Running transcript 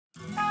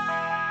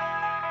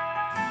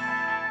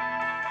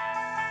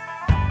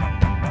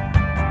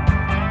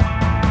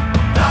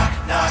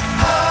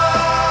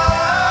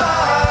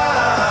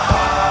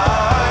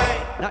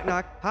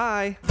knock.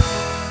 Hi.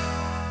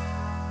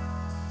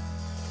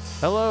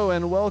 Hello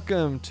and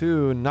welcome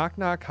to Knock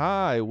Knock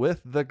Hi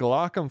with the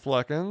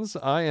Glaucomfleckens.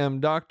 I am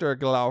Dr.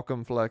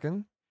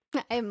 Glaucomflecken.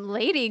 I'm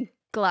Lady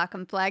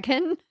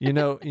Glaucomflecken.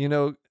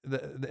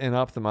 In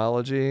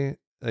ophthalmology,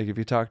 like if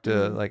you talk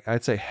to like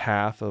I'd say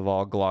half of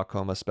all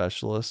glaucoma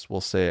specialists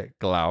will say it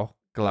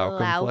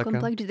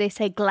glaucomflecken. Do they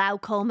say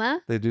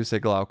glaucoma? They do say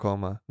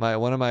glaucoma.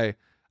 One of my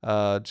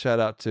shout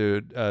out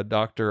to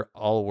Dr.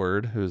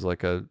 Allward, who's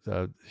like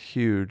a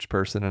huge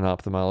person in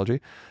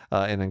ophthalmology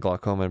and in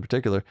glaucoma in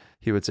particular.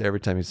 He would say every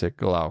time he said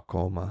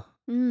glaucoma.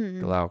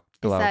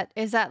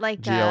 Is that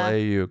like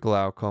GLAU,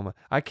 glaucoma?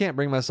 I can't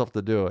bring myself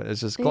to do it.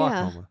 It's just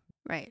glaucoma.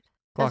 Right.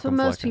 That's what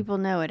most people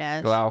know it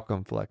as.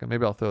 Glaucomflecken.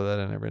 Maybe I'll throw that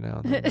in every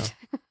now and then.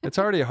 It's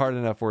already a hard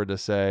enough word to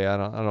say. I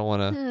don't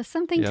want to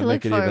something to make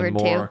look it forward even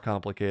more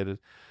complicated.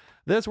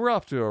 We're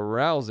off to a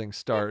rousing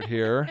start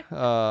here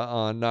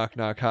on Knock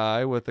Knock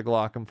Hi with the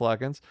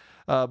Glaucomfleckens.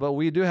 But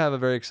we do have a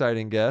very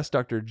exciting guest.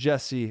 Dr.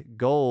 Jessi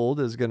Gold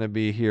is going to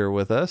be here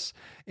with us.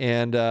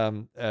 And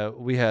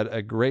we had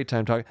a great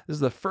time talking. This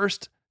is the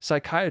first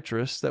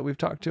psychiatrist that we've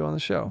talked to on the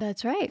show.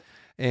 That's right.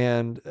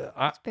 And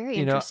it's very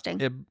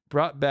interesting. It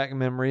brought back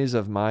memories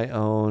of my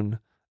own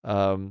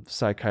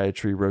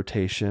psychiatry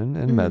rotation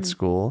in med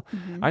school.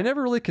 Mm-hmm. I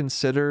never really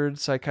considered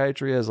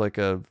psychiatry as like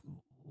a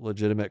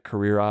legitimate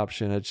career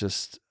option. It's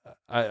just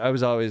I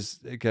was always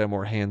kind of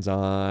more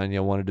hands-on,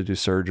 wanted to do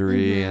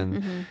surgery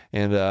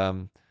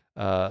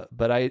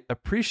but I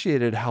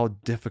appreciated how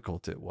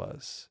difficult it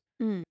was.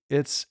 And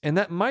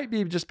that might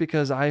be just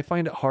because I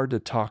find it hard to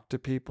talk to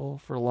people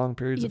for long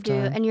periods of time.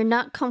 You do, and you're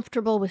not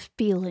comfortable with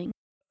feeling.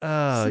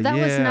 So that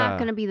was not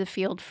going to be the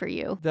field for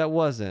you. That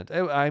wasn't.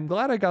 I'm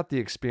glad I got the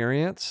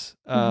experience.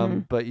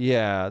 But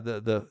yeah,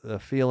 the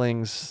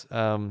feelings,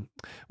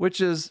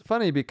 which is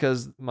funny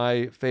because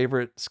my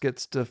favorite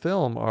skits to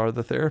film are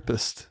the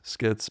therapist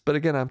skits. But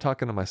again, I'm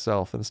talking to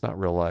myself and it's not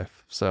real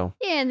life. So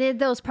yeah, and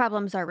those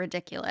problems are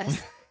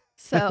ridiculous.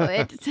 So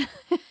it's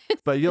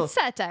it's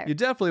satire. You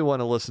definitely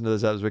want to listen to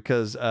those episodes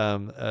because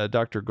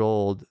Dr.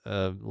 Gold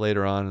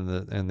later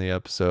on in the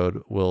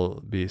episode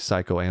will be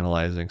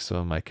psychoanalyzing some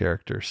of my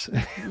characters,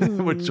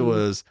 which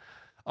was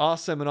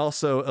awesome and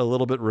also a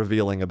little bit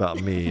revealing about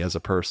me as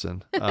a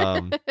person.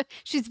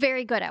 She's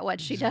very good at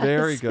what she does.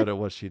 Very good at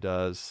what she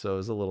does. So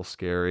it's a little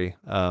scary.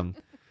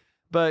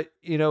 But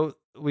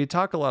we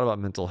talk a lot about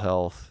mental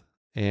health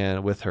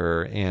and with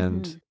her,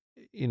 and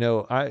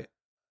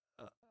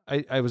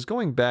I was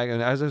going back,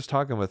 and as I was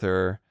talking with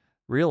her,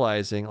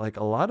 realizing like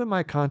a lot of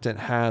my content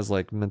has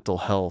like mental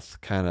health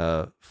kind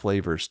of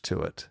flavors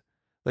to it.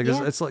 Like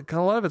it's like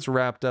a lot of it's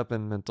wrapped up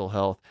in mental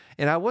health,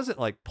 and I wasn't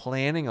like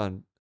planning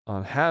on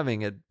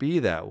having it be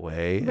that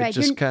way. Right. It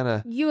just kind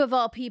of, you of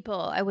all people,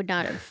 I would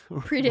not have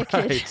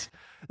predicted. Right.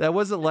 That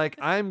wasn't like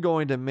I'm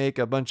going to make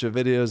a bunch of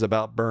videos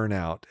about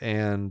burnout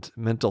and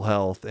mental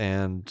health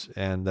and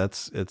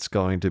it's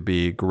going to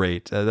be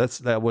great.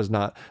 That was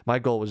not my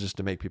goal. Was just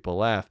to make people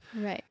laugh.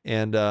 Right.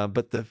 And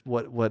but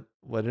what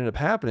ended up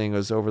happening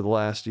was over the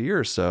last year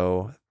or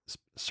so,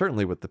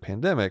 certainly with the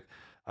pandemic,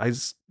 I'm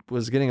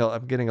getting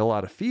a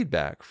lot of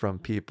feedback from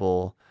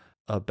people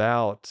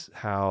about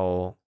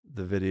how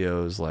the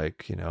videos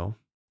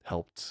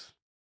helped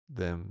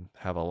them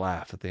have a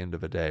laugh at the end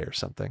of a day or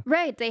something.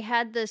 Right. They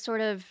had the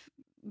sort of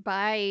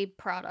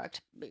byproduct,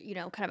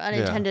 kind of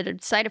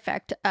unintended side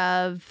effect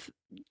of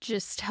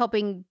just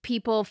helping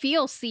people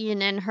feel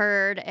seen and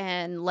heard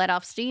and let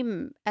off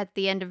steam at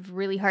the end of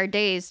really hard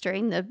days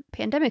during the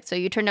pandemic. So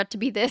you turned out to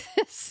be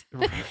this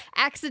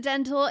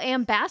accidental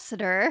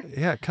ambassador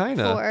kind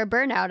of for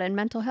burnout and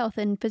mental health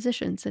and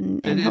physicians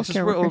and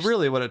healthcare workers.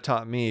 Really what it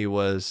taught me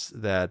was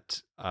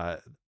that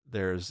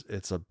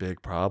it's a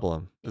big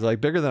problem. It's like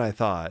bigger than I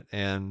thought.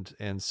 And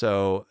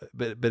so,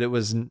 but it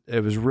was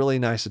really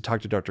nice to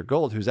talk to Dr.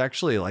 Gold, who's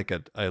actually like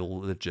a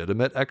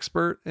legitimate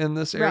expert in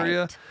this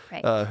area,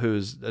 right.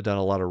 Who's done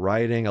a lot of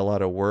writing, a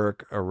lot of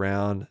work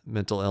around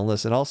mental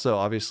illness, and also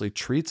obviously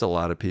treats a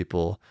lot of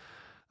people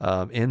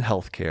in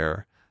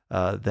healthcare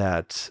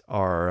that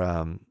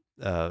are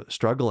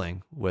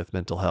struggling with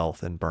mental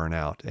health and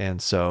burnout.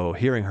 And so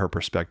hearing her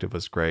perspective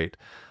was great.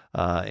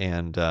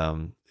 And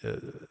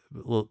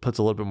puts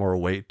a little bit more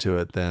weight to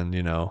it than,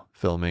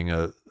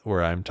 filming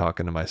where I'm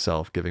talking to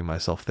myself, giving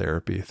myself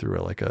therapy through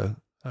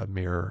a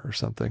mirror or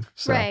something.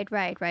 So. Right.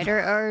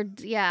 Or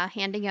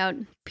handing out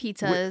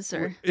pizzas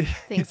or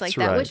things like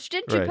that. Right, Which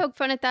didn't you poke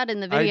fun at that in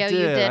the video you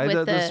did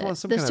with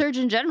the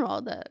Surgeon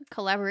General, the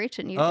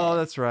collaboration you did? Oh,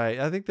 that's right.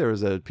 I think there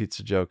was a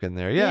pizza joke in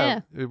there.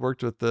 Yeah. We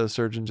worked with the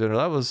Surgeon General.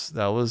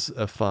 That was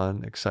a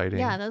fun, exciting.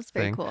 Yeah, that was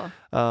very cool.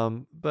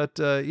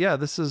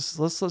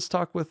 Let's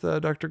talk with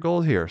Dr.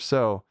 Gold here.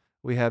 So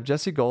we have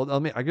Jessi Gold.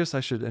 I guess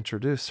I should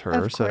introduce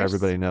her so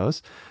everybody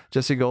knows.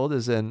 Jessi Gold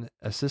is an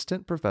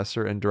assistant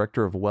professor and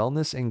director of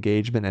wellness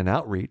engagement and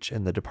outreach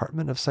in the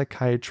Department of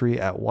Psychiatry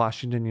at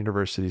Washington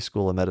University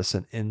School of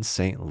Medicine in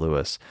St.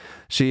 Louis.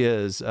 She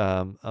is,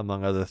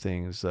 among other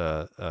things,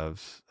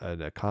 of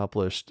an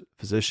accomplished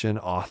physician,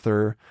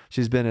 author.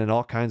 She's been in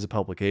all kinds of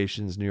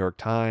publications, New York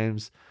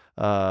Times,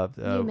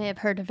 You may have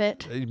heard of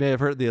it. You may have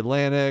heard the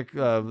Atlantic,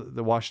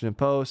 the Washington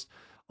Post,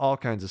 all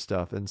kinds of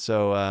stuff. And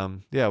so,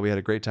 yeah, we had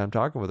a great time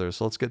talking with her.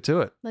 So let's get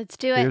to it. Let's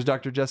do it. Here's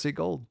Dr. Jessi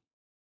Gold.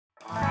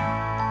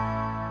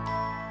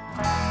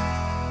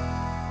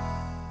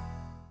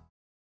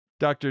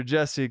 Dr.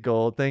 Jessi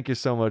Gold, thank you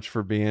so much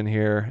for being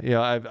here. You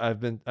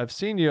know, I've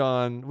seen you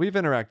we've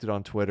interacted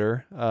on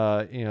Twitter.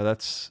 You know,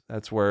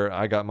 that's where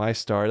I got my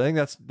start. I think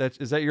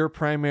is that your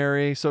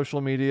primary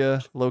social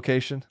media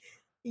location?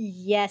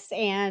 Yes,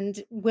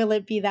 and will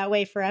it be that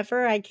way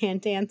forever? I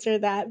can't answer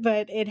that,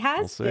 but it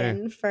has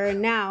been for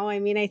now. I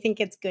mean, I think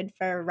it's good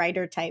for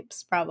writer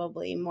types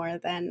probably more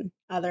than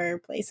other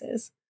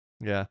places.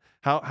 Yeah.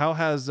 How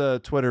has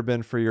Twitter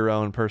been for your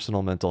own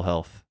personal mental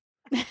health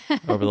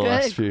over the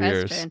last few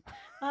years?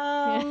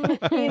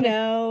 You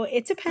know,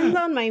 it depends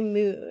on my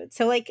mood.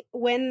 So like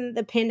when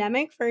the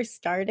pandemic first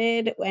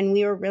started, when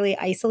we were really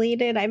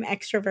isolated, I'm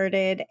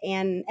extroverted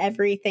and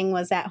everything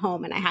was at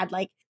home and I had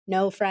like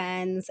no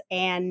friends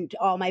and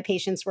all my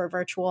patients were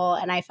virtual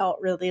and I felt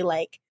really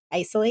like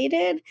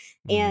isolated.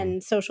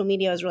 And social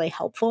media was really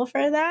helpful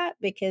for that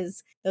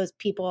because those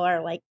people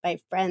are like my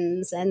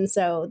friends. And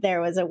so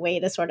there was a way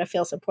to sort of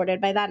feel supported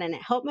by that and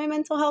it helped my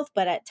mental health.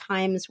 But at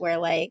times where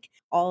like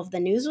all of the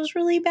news was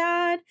really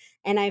bad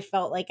and I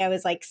felt like I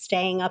was like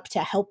staying up to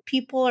help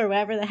people or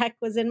whatever the heck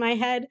was in my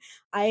head,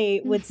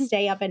 I would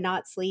stay up and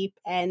not sleep.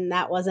 And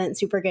that wasn't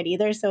super good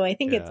either. So I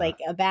think it's like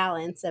a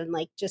balance and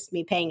like just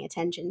me paying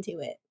attention to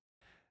it.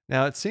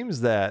 Now it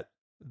seems that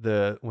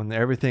when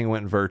everything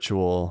went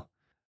virtual,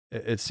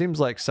 it seems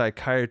like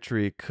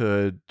psychiatry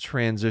could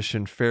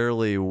transition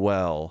fairly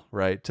well,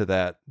 right, to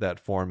that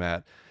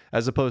format,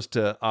 as opposed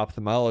to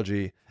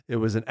ophthalmology. It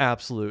was an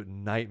absolute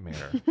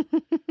nightmare.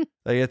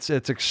 Like it's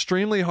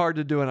extremely hard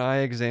to do an eye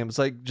exam. It's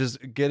like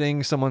just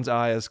getting someone's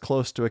eye as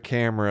close to a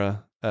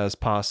camera as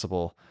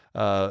possible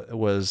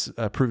was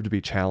proved to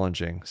be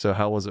challenging. So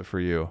how was it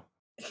for you?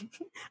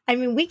 I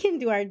mean, we can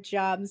do our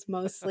jobs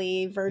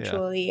mostly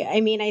virtually. Yeah.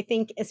 I mean, I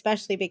think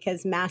especially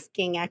because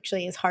masking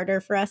actually is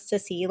harder for us to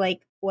see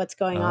like what's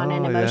going on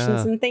in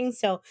emotions and things.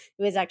 So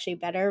it was actually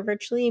better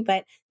virtually,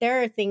 but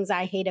there are things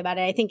I hate about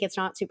it. I think it's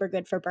not super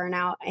good for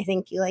burnout. I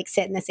think you like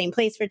sit in the same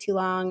place for too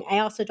long. I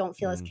also don't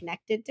feel as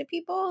connected to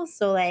people.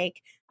 So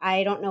like,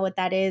 I don't know what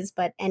that is,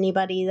 but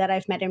anybody that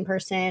I've met in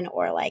person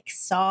or like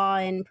saw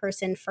in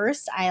person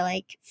first, I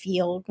like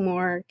feel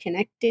more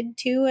connected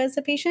to as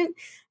a patient.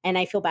 And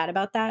I feel bad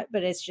about that,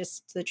 but it's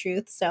just the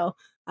truth. So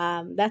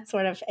that's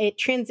sort of it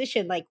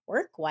transitioned like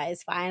work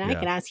wise fine. I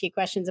can ask you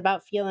questions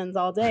about feelings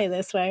all day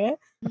this way.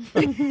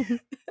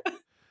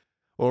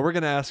 Well, we're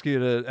going to ask you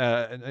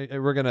to,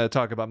 we're going to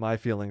talk about my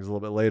feelings a little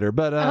bit later,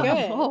 but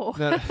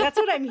that's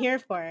what I'm here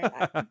for.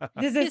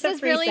 This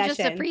is really session.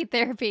 Just a free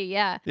therapy.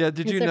 Yeah. Yeah.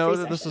 Did you know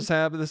that this was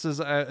happening? This is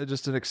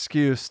just an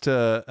excuse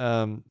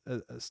to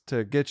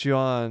get you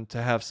on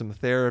to have some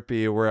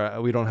therapy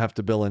where we don't have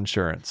to bill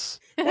insurance.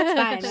 That's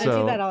fine. I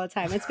do that all the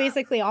time. It's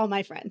basically all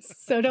my friends.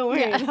 So don't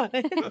worry about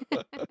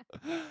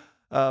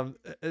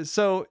it.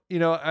 So, you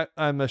know,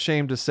 I'm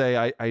ashamed to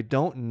say I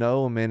don't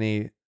know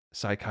many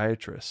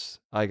psychiatrists.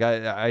 Like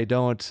I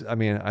don't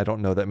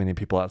know that many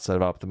people outside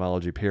of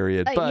ophthalmology,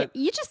 period. But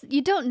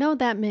you don't know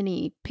that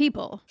many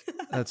people.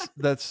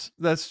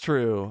 That's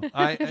true.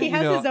 He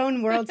has his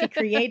own world he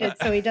created,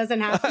 so he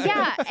doesn't have to.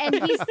 Yeah,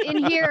 and he's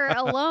in here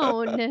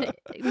alone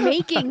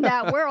making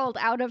that world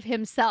out of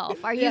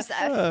himself. Are you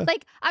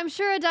like I'm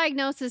sure a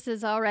diagnosis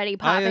is already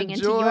popping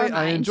into your mind.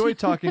 I enjoy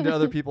talking to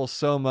other people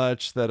so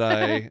much that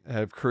I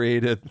have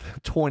created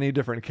 20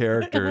 different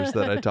characters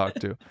that I talk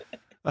to.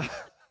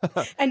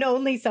 And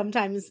only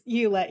sometimes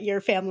you let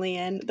your family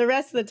in. The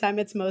rest of the time,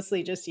 it's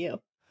mostly just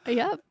you.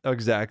 Yep.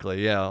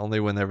 Exactly. Yeah.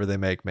 Only whenever they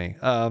make me.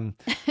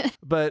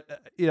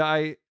 But you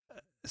know,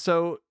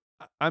 so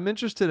I'm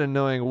interested in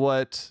knowing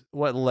what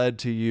led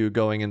to you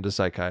going into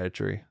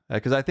psychiatry,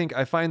 because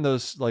I find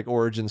those like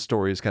origin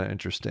stories kind of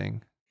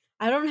interesting.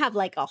 I don't have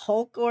like a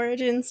Hulk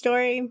origin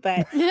story,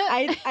 but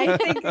I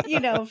think, you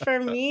know, for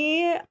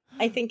me,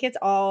 I think it's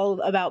all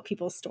about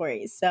people's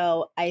stories.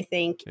 So I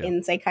think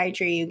in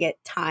psychiatry, you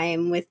get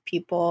time with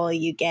people,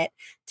 you get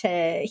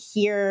to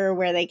hear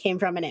where they came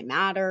from and it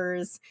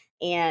matters.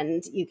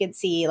 And you could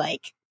see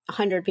like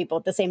 100 people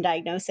with the same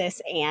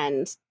diagnosis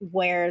and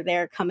where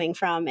they're coming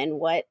from and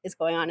what is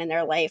going on in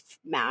their life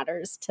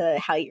matters to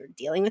how you're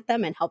dealing with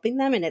them and helping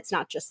them. And it's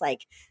not just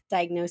like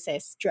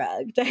diagnosis,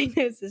 drug. I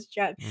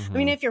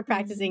mean, if you're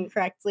practicing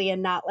correctly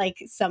and not like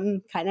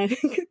some kind of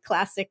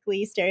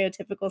classically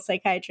stereotypical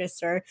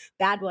psychiatrists or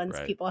bad ones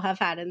people have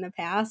had in the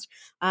past.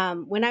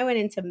 When I went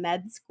into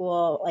med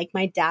school, like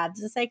my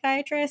dad's a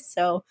psychiatrist,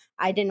 so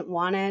I didn't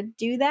want to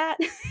do that.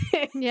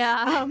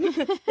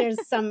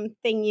 There's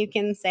something you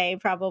can say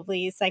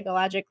probably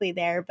psychologically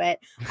there, but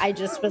I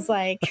just was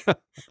like,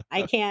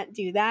 I can't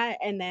do that.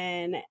 And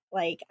then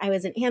like I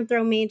was an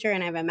anthro major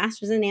and I have a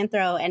master's in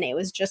anthro, and it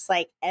was just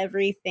like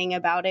everything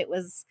about it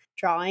was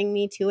drawing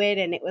me to it.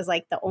 And it was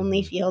like the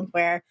only field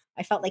where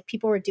I felt like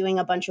people were doing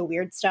a bunch of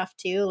weird stuff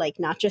too, like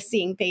not just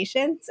seeing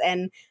patients.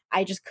 And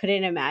I just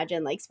couldn't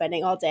imagine like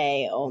spending all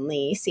day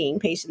only seeing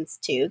patients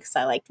too, because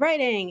I liked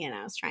writing and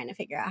I was trying to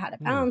figure out how to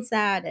balance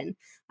that. And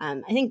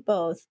I think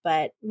both,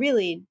 but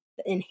really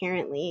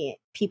inherently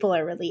people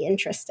are really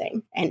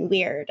interesting and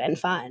weird and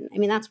fun. I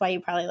mean, that's why you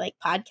probably like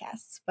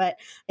podcasts, but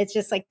it's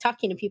just like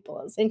talking to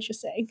people is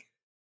interesting.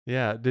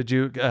 Yeah. Did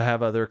you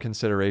have other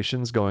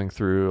considerations going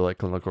through like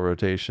clinical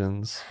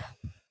rotations?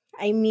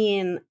 I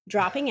mean,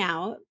 dropping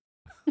out.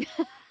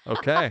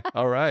 Okay.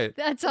 All right.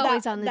 That's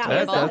always on the that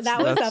table.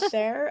 that was up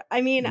there.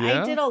 I mean,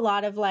 Yeah. I did a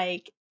lot of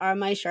like,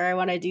 am I sure I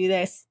want to do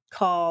this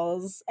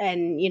calls?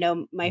 And, you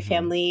know, my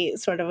family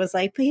sort of was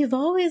like, but you've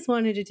always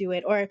wanted to do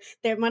it. Or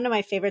one of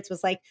my favorites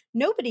was like,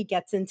 nobody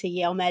gets into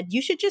Yale Med.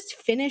 You should just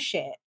finish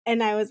it.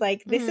 And I was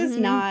like, this is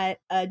not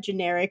a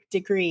generic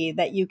degree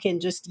that you can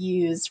just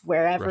use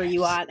wherever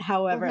you want.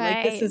 However,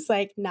 like this is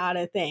like not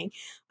a thing.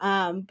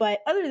 But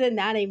other than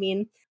that, I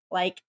mean,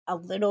 like a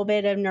little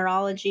bit of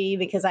neurology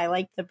because I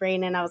liked the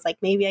brain and I was like,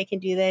 maybe I can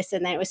do this.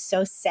 And then it was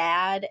so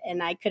sad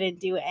and I couldn't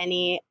do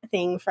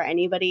anything for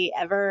anybody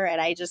ever.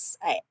 And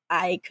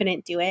I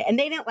couldn't do it. And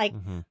they didn't like,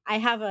 I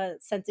have a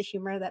sense of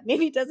humor that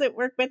maybe doesn't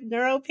work with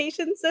neuro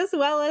patients as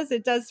well as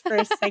it does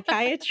for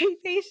psychiatry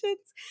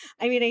patients.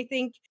 I mean, I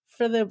think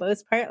for the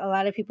most part, a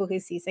lot of people who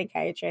see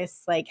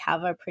psychiatrists like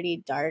have a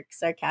pretty dark,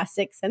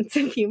 sarcastic sense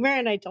of humor.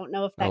 And I don't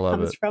know if that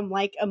comes from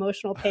like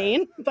emotional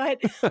pain, but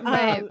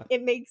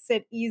it makes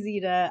it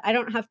easy I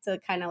don't have to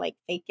kind of like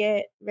fake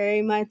it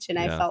very much. And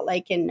I felt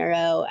like in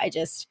neuro, I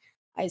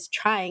was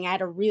trying. I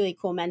had a really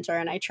cool mentor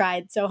and I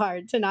tried so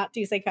hard to not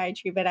do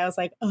psychiatry, but I was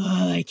like,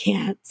 oh, I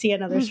can't see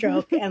another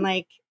stroke and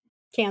like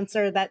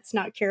cancer that's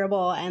not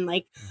curable. And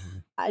like,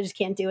 I just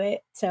can't do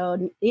it.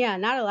 So yeah,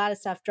 not a lot of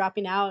stuff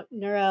dropping out.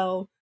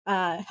 Neuro,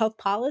 health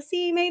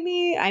policy,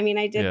 maybe. I mean,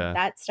 I did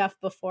that stuff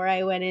before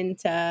I went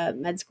into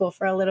med school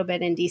for a little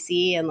bit in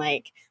DC and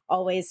like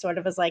always sort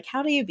of was like,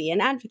 how do you be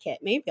an advocate?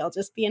 Maybe I'll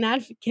just be an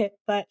advocate.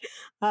 But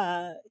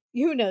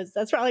who knows?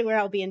 That's probably where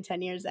I'll be in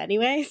 10 years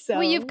anyway. So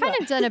well, you've kind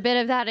of done a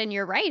bit of that in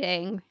your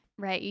writing,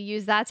 right? You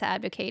use that to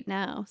advocate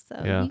now.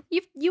 So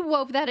you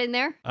wove that in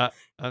there.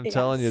 I'm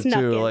telling you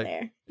too,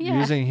 like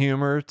using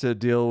humor to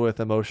deal with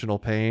emotional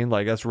pain,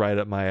 like that's right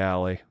up my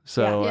alley.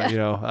 So you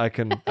know, I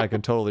can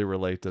totally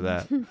relate to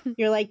that.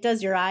 You're like,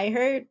 does your eye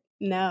hurt?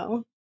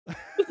 No.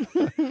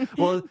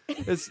 Well,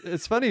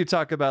 it's funny you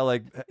talk about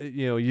like,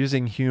 you know,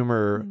 using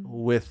humor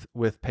with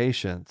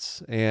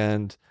patients,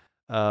 and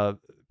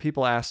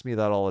people ask me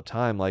that all the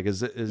time. Like,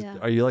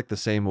 are you like the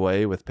same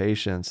way with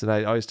patients? And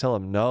I always tell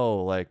them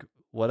no. Like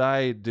what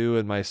I do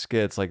in my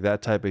skits, like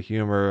that type of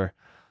humor,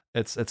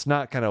 it's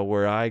not kind of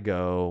where I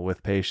go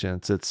with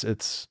patients.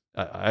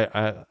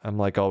 I'm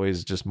like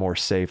always just more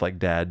safe, like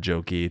dad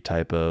jokey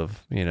type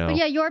of, you know. But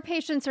yeah, your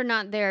patients are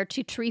not there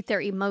to treat their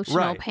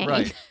emotional pain.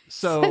 Right.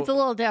 So it's a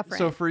little different.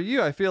 So for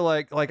you, I feel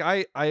like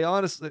I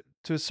honestly,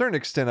 to a certain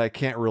extent, I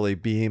can't really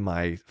be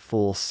my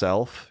full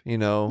self, you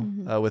know,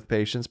 with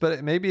patients.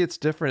 But maybe it's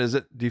different.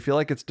 Do you feel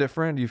like it's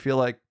different? Do you feel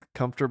like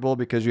comfortable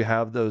because you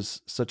have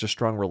such a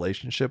strong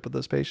relationship with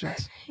those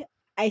patients?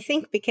 I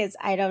think because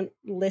I don't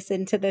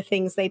listen to the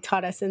things they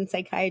taught us in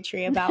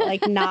psychiatry about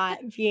like not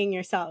being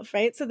yourself,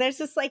 right? So there's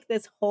just like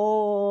this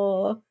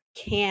whole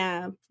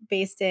camp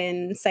based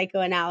in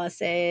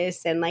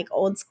psychoanalysis and like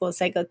old school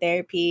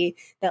psychotherapy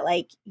that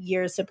like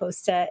you're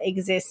supposed to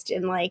exist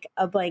in like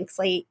a blank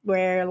slate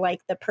where like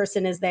the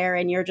person is there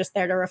and you're just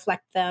there to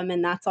reflect them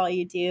and that's all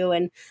you do.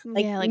 And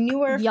like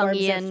newer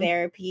forms of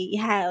therapy,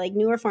 like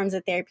newer forms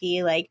of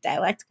therapy, like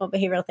dialectical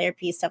behavioral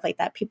therapy, stuff like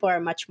that, people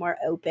are much more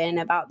open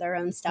about their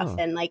own stuff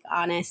and like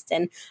honest.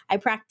 And I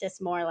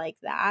practice more like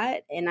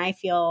that and I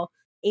feel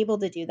able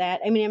to do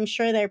that. I mean, I'm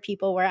sure there are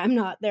people where I'm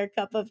not their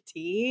cup of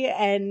tea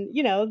and,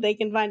 you know, they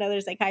can find other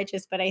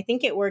psychiatrists, but I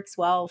think it works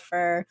well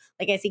for,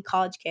 like I see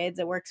college kids,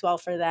 it works well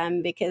for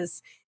them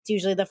because it's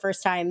usually the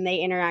first time they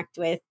interact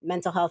with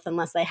mental health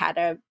unless they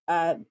had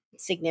a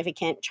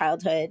significant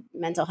childhood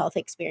mental health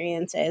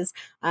experiences.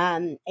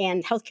 And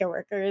healthcare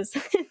workers,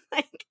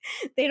 like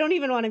they don't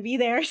even want to be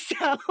there.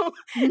 So,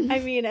 I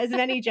mean, as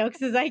many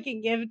jokes as I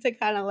can give to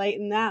kind of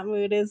lighten that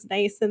mood is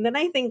nice. And then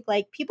I think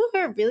like people who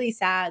are really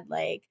sad,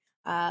 like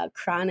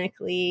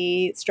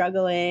chronically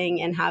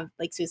struggling and have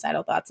like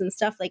suicidal thoughts and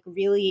stuff, like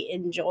really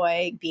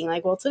enjoy being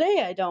like, well,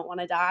 today I don't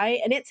want to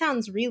die. And it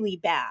sounds really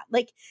bad.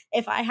 Like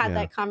if I had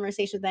that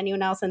conversation with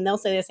anyone else and they'll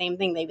say the same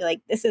thing, they'd be like,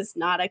 this is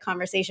not a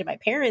conversation my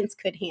parents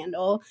could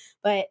handle,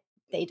 but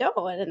they don't.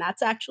 And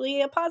that's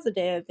actually a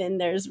positive. And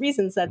there's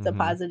reasons that's a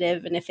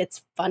positive. And if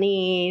it's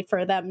funny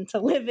for them to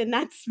live in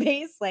that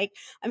space, like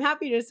I'm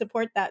happy to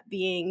support that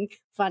being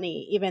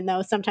funny, even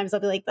though sometimes I'll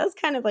be like, that's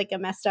kind of like a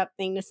messed up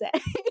thing to say.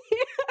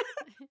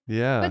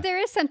 Yeah. But there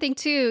is something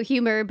to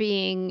humor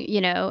being, you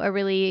know, a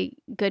really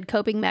good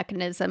coping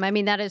mechanism. I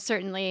mean, that is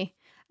certainly,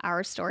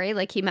 our story,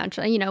 like he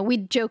mentioned, we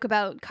joke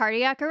about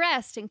cardiac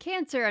arrest and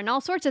cancer and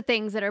all sorts of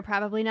things that are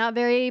probably not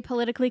very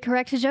politically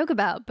correct to joke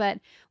about. But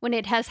when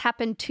it has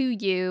happened to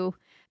you,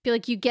 I feel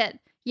like you get,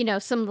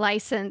 some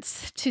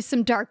license to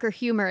some darker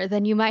humor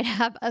than you might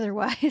have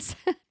otherwise.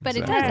 But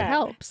Exactly. it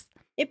helps.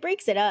 It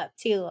breaks it up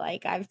too.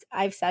 Like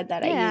I've said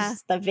that I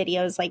use the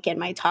videos like in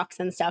my talks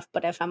and stuff,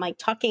 but if I'm like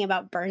talking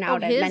about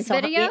burnout and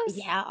mental health,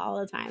 yeah, all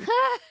the time.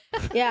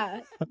 Yeah,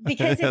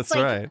 because it's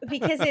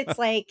because it's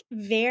like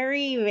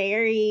very,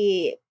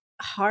 very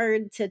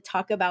hard to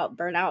talk about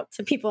burnout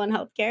to people in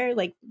healthcare.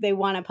 Like they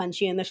want to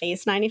punch you in the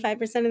face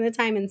 95% of the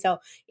time. And so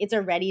it's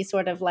already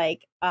sort of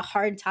like a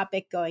hard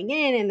topic going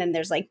in. And then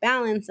there's like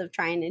balance of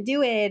trying to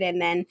do it.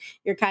 And then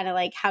you're kind of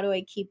like, how do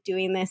I keep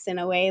doing this in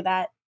a way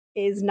that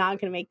is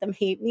not going to make them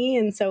hate me?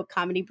 And so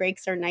comedy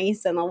breaks are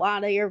nice. And a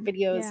lot of your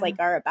videos like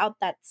are about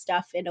that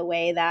stuff in a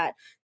way that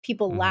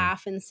people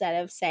laugh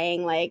instead of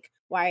saying like,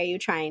 why are you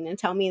trying to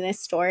tell me this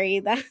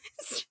story that's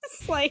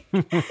just like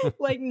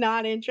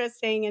not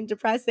interesting and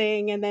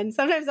depressing? And then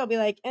sometimes I'll be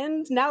like,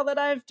 and now that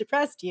I've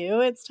depressed you,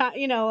 it's time,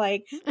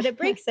 but it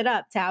breaks it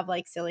up to have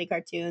like silly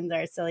cartoons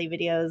or silly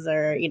videos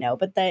or,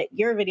 but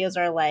your videos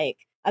are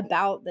like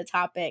about the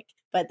topic,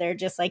 but they're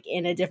just like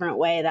in a different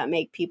way that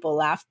make people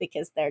laugh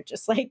because they're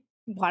just like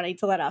wanting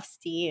to let off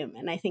steam.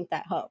 And I think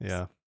that helps.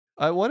 Yeah.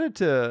 I wanted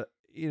to,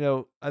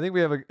 I think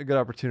we have a good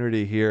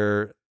opportunity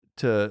here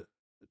to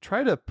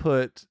try to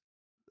put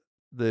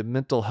the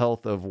mental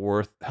health of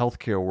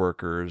healthcare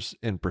workers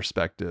in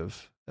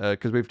perspective,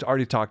 because we've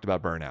already talked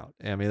about burnout.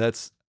 I mean,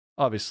 that's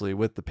obviously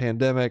with the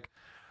pandemic,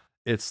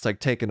 it's like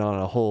taken on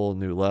a whole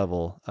new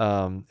level.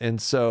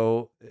 And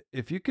so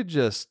if you could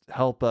just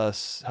help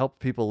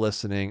people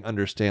listening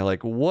understand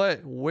like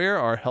where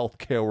are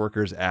healthcare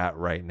workers at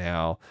right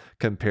now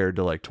compared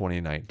to like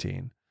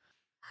 2019?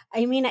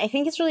 I mean, I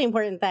think it's really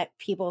important that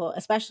people,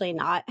 especially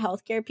not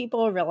healthcare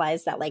people,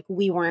 realize that like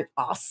we weren't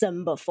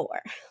awesome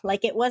before.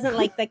 Like it wasn't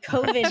like the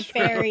COVID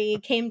fairy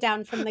came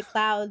down from the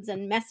clouds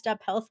and messed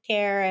up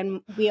healthcare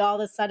and we all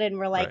of a sudden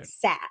were like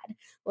sad.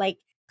 Like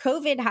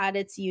COVID had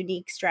its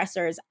unique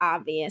stressors,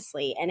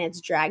 obviously, and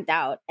it's dragged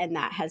out, and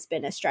that has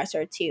been a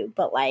stressor too.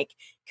 But like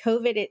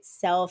COVID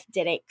itself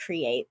didn't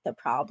create the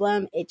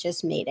problem, it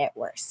just made it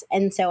worse.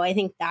 And so I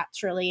think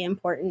that's really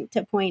important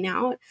to point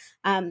out.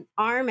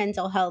 Our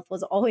mental health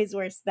was always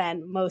worse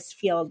than most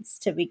fields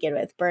to begin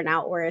with.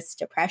 Burnout worse,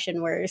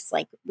 depression worse.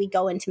 Like we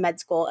go into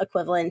med school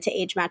equivalent to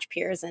age match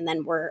peers, and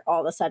then we're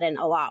all of a sudden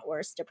a lot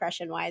worse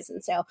depression wise.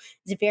 And so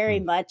it's very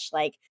much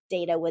like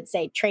data would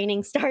say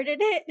training started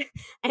it.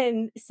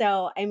 And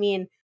so, I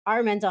mean,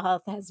 our mental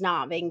health has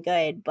not been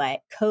good, but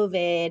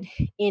COVID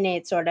in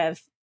its sort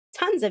of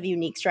tons of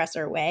unique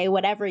stressor way,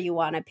 whatever you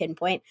want to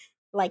pinpoint,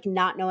 like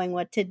not knowing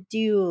what to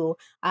do,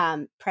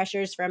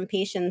 pressures from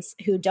patients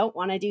who don't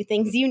want to do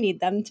things you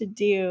need them to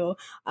do,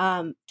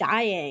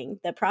 dying,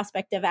 the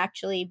prospect of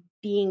actually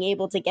being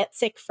able to get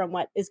sick from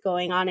what is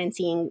going on and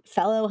seeing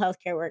fellow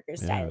healthcare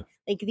workers die.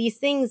 Like these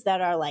things that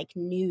are like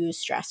new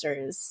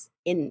stressors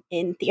in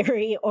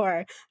theory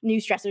or new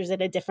stressors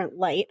in a different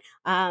light,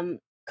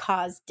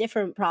 caused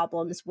different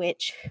problems,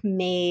 which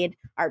made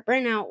our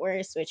burnout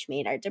worse, which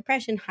made our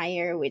depression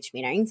higher, which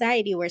made our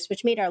anxiety worse,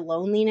 which made our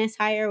loneliness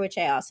higher, which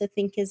I also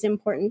think is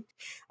important.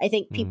 I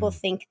think people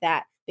think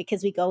that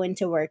because we go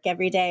into work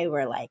every day,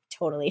 we're like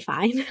totally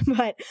fine.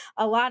 But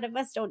a lot of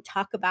us don't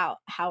talk about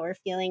how we're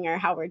feeling or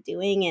how we're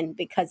doing. And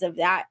because of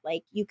that,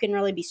 like you can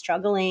really be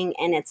struggling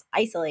and it's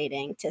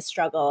isolating to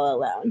struggle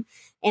alone.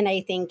 And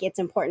I think it's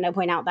important to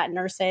point out that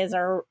nurses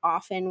are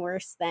often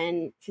worse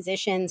than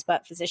physicians,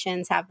 but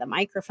physicians have the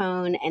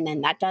microphone. And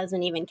then that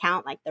doesn't even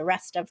count like the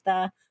rest of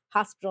the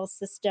hospital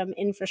system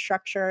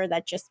infrastructure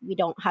that just we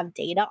don't have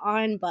data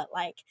on. But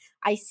like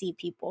I see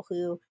people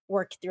who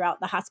work throughout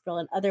the hospital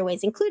in other ways,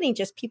 including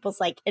just people's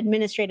like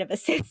administrative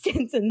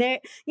assistants. And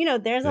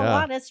there's a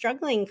lot of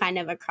struggling kind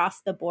of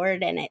across the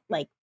board, and it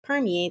like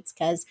permeates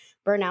because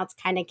burnout's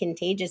kind of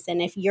contagious.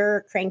 And if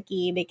you're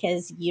cranky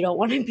because you don't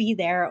want to be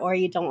there, or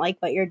you don't like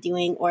what you're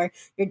doing, or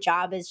your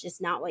job is just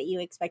not what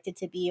you expect it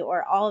to be,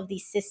 or all of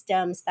these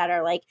systems that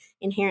are like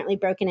inherently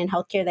broken in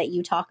healthcare that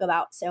you talk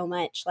about so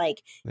much,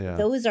 like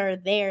those are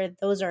there,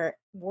 those are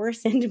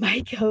worsened by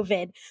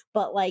COVID,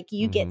 but like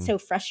you get so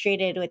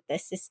frustrated with the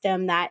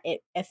system that it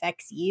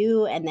affects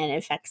you, and then it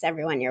affects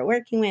everyone you're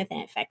working with,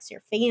 and it affects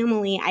your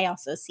family. I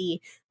also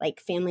see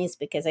like families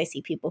because I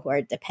see people who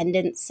are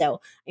dependent. So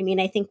I mean,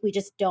 I think we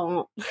just don't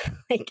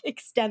like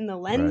extend the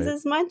lens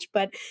as much,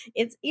 but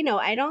it's,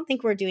 I don't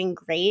think we're doing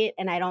great.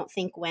 And I don't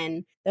think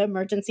when the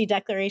emergency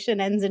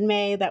declaration ends in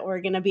May that we're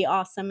going to be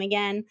awesome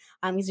again,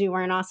 because we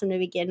weren't awesome to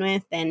begin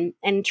with.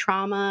 And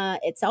trauma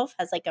itself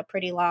has like a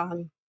pretty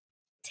long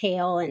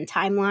tail and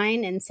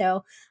timeline. And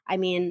so, I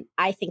mean,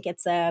 I think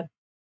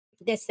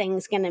this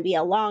thing's going to be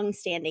a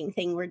long-standing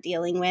thing we're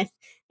dealing with,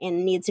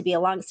 and needs to be a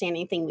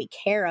long-standing thing we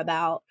care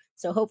about.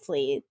 So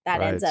hopefully that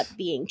ends up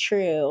being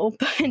true,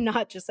 but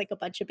not just like a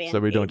bunch of band-aids. So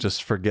we don't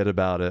just forget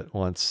about it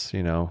once,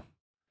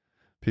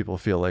 people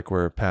feel like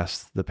we're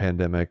past the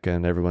pandemic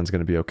and everyone's going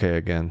to be okay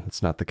again.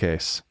 It's not the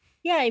case.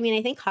 Yeah, I mean,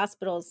 I think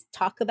hospitals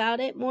talk about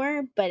it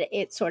more, but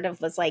it sort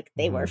of was like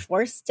they were Hmm.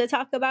 forced to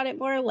talk about it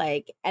more.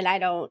 Like, and I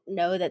don't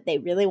know that they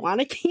really want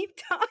to keep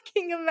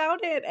talking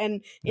about it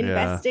and Yeah.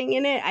 investing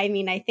in it. I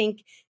mean, I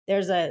think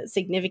there's a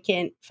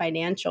significant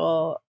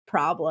financial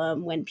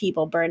problem when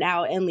people burn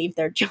out and leave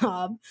their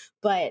job,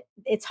 but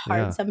it's hard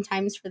Yeah.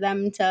 sometimes for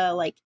them to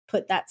like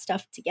put that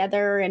stuff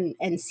together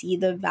and see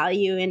the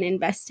value in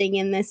investing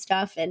in this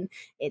stuff. And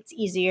it's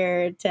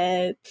easier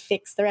to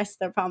fix the rest of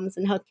their problems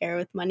in healthcare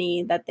with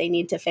money that they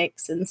need to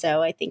fix. And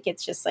so I think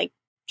it's just like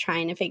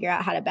trying to figure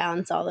out how to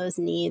balance all those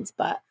needs,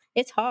 but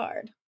it's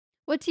hard.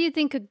 What do you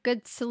think a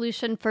good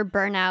solution for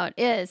burnout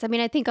is? I mean,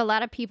 I think a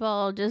lot of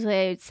people just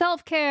say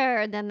self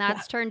care, and then Yeah.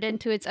 that's turned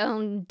into its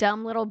own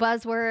dumb little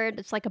buzzword.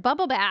 It's like a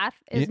bubble bath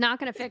is You, not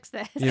going to fix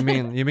this. you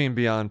mean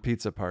beyond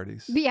pizza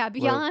parties? But yeah, What?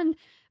 beyond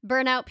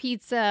burnout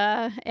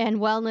pizza and I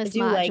wellness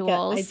do like I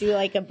modules. do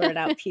like a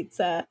burnout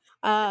pizza.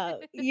 We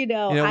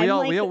I'm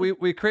all like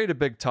we create a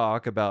big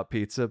talk about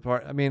pizza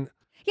part. I mean,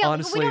 Yeah, like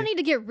we don't honestly, need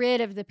to get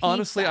rid of the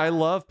honestly, I pizza.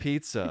 love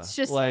pizza. It's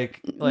just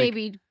Like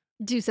maybe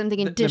do something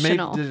maybe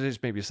additional.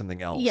 there's maybe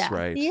something else, Yeah.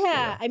 right? yeah,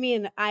 Yeah. I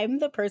mean, I'm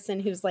the person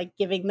who's like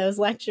giving those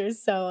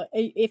lectures. So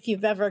if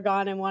you've ever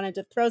gone and wanted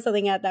to throw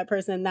something at that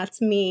person,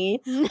 that's me.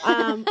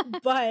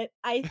 But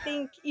I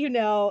think,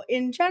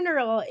 in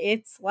general,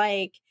 it's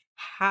like,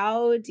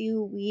 how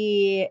do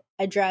we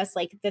address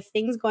like the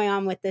things going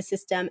on with the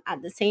system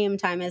at the same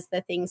time as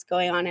the things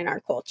going on in our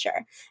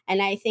culture?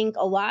 And I think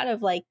a lot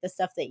of like the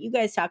stuff that you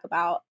guys talk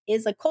about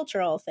is a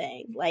cultural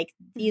thing. Like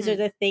these are Mhm.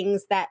 the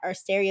things that are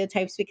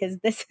stereotypes because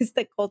this is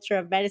the culture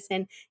of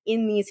medicine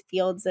in these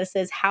fields. This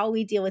is how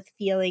we deal with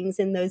feelings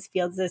in those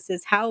fields. This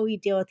is how we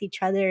deal with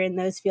each other in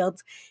those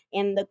fields.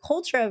 And the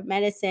culture of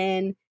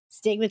medicine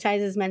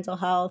stigmatizes mental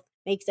health,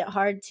 makes it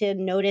hard to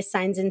notice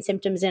signs and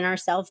symptoms in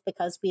ourselves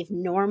because we've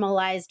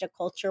normalized a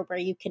culture where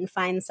you can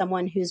find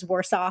someone who's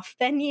worse off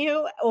than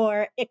you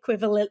or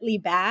equivalently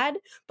bad.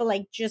 But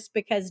like just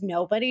because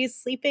nobody's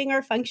sleeping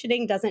or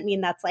functioning doesn't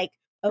mean that's like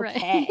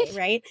okay, Right.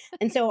 right?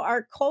 And so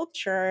our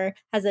culture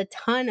has a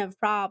ton of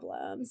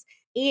problems.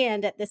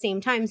 And at the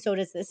same time, so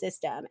does the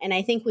system. And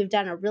I think we've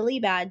done a really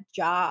bad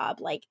job,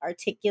 like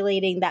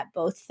articulating that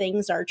both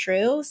things are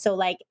true. So,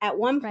 like, at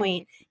one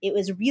point, Right. it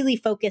was really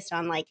focused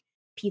on like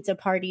pizza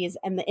parties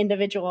and the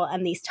individual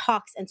and these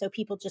talks. And so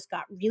people just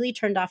got really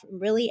turned off and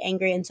really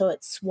angry. And so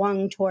it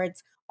swung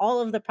towards all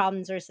of the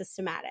problems are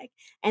systematic.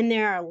 And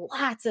there are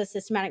lots of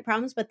systematic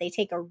problems, but they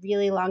take a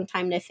really long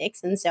time to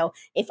fix. And so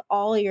if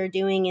all you're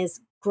doing is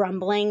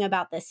grumbling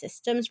about the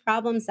systems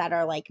problems that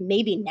are like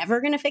maybe never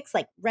going to fix,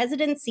 like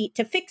residency,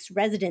 to fix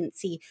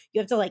residency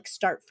you have to like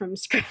start from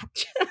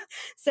scratch.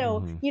 So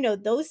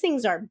Hmm. those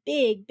things are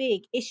big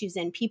big issues,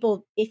 and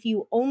people, if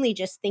you only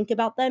just think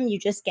about them, you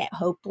just get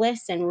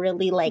hopeless and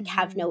really like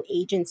have Mhm. no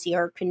agency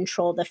or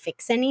control to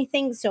fix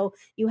anything. So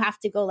you have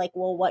to go like,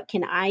 well, what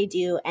can I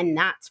do? And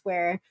that's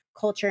where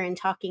culture and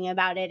talking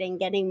about it and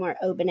getting more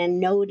open and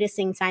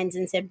noticing signs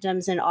and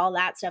symptoms and all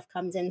that stuff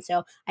comes in.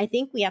 So I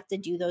think we have to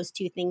do those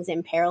two things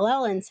in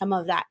parallel. And some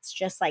of that's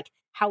just like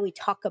how we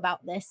talk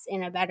about this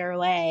in a better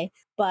way.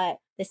 But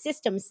the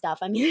system stuff,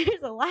 I mean, there's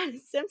a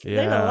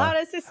Yeah. lot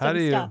of How system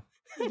do stuff.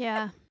 you?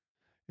 Yeah.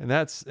 And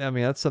that's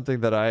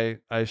something that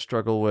I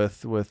struggle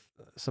with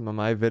some of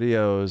my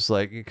videos,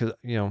 like because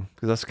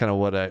that's kind of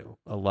what a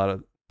lot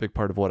of big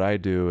part of what I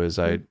do is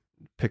I Mhm.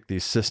 pick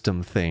these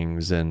system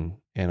things and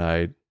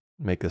I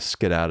make a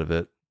skit out of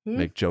it, Mhm.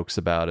 make jokes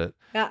about it.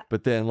 Yeah.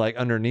 But then like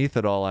underneath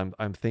it all,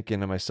 I'm thinking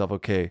to myself,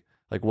 okay,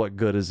 like what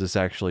good is this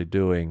actually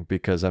doing?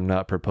 Because I'm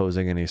not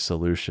proposing any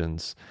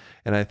solutions.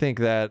 And I think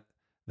that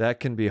that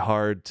can be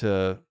hard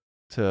to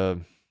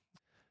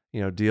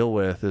deal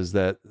with, is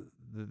that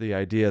the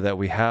idea that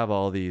we have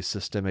all these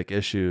systemic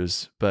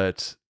issues,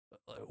 but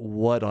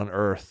what on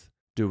earth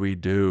do we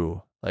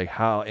do? Like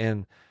how?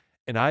 And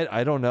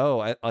I don't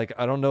know. I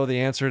don't know the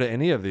answer to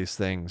any of these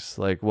things.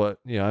 Like what,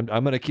 I'm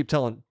going to keep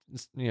telling,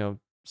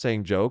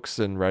 saying jokes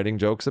and writing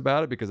jokes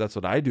about it because that's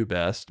what I do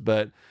best.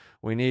 But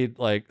we need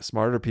like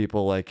smarter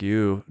people like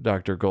you,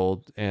 Dr.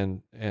 Gold,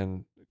 and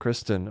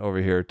Kristen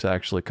over here to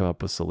actually come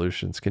up with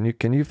solutions. Can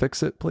you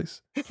fix it,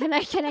 please? Can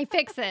I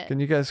fix it? Can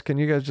you guys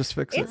just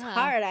fix it? It's Yeah.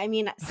 hard. I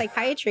mean,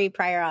 psychiatry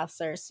prior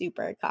auths are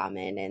super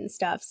common and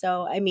stuff.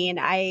 So, I mean,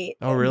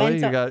 Oh, really?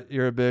 mental,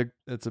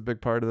 It's a big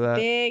part of that.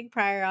 big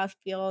prior auth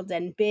field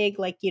and big,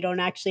 like, you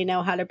don't actually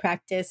know how to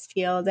practice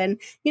field.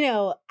 And,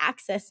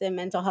 access in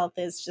mental health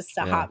is just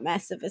a Yeah. hot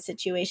mess of a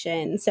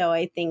situation. So,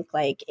 I think,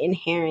 like,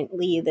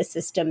 inherently, the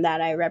system that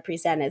I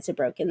represent is a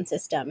broken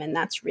system. And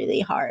that's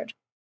really hard.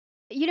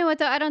 You know what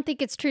though? I don't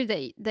think it's true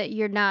that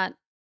you're not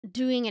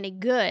doing any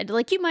good.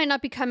 Like you might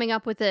not be coming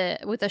up with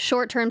a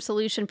short-term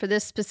solution for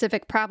this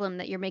specific problem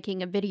that you're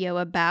making a video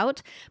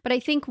about, but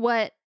I think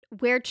where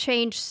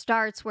change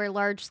starts, where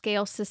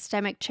large-scale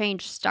systemic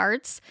change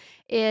starts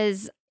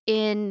is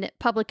in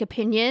public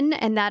opinion,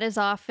 and that is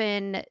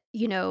often,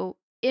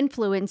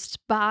 influenced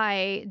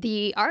by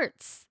the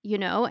arts,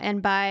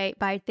 and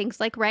by things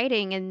like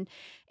writing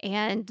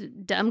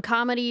and dumb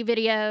comedy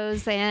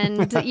videos and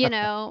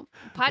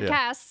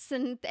podcasts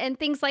and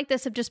things like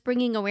this of just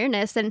bringing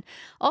awareness. And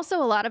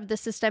also a lot of the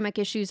systemic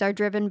issues are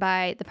driven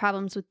by the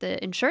problems with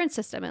the insurance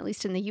system, at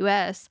least in the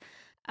US.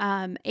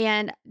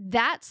 And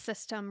that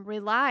system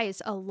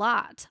relies a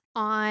lot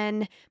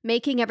on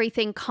making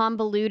everything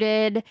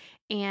convoluted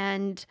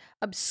and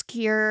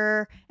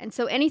obscure. And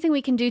so anything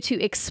we can do to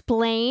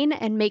explain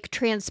and make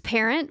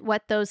transparent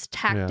what those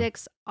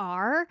tactics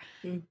are,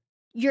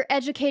 you're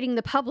educating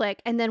the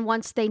public. And then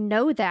once they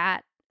know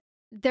that,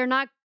 they're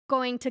not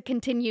going to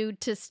continue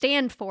to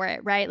stand for it,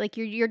 right? Like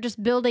you're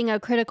just building a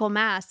critical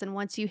mass. And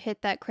once you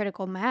hit that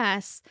critical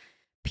mass,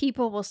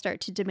 people will start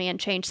to demand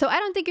change. So I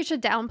don't think you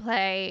should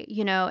downplay,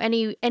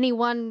 any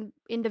one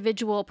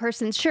individual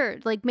person. Sure,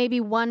 like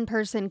maybe one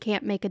person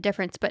can't make a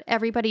difference, but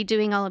everybody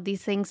doing all of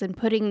these things and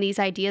putting these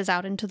ideas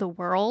out into the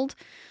world,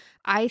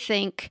 I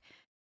think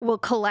will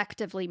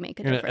collectively make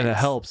a difference. And it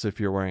helps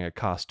if you're wearing a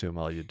costume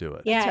while you do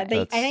it. Yeah,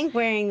 right. I think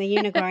wearing the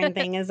unicorn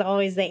thing is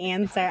always the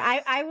answer.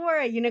 I wore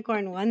a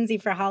unicorn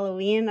onesie for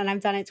Halloween, and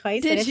I've done it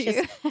twice. Did and you?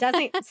 Just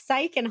doesn't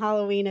psych and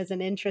Halloween is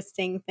an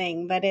interesting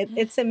thing, but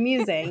it's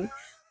amusing.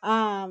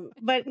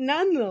 But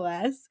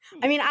nonetheless,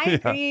 I mean, I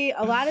agree.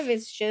 A lot of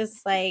it's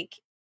just like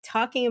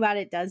talking about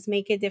it does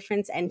make a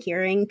difference, and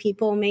hearing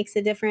people makes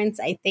a difference.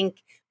 I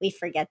think we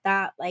forget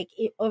that. Like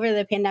over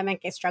the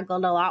pandemic, I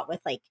struggled a lot with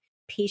like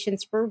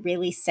patients were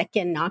really sick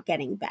and not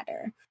getting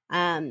better.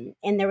 And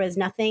there was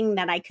nothing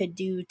that I could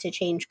do to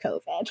change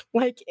COVID.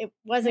 Like it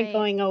wasn't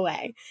going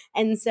away.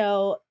 And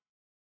so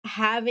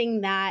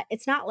having that,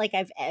 it's not like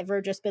I've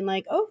ever just been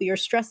like, oh, you're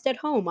stressed at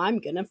home, I'm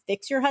gonna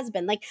fix your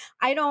husband. Like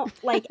I don't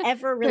like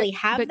ever really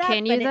have but that.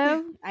 Can you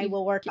though? I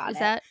will work on it. Is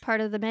that part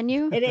of the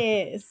menu? It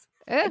is.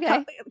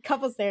 Okay.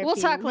 Couples therapy. We'll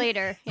talk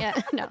later. Yeah.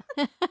 No.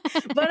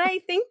 But I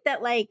think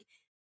that like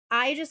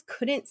I just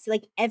couldn't see,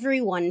 like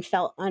everyone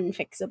felt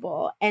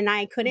unfixable, and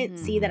I couldn't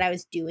see that I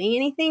was doing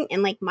anything.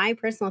 And like my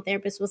personal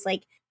therapist was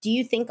like, do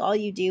you think all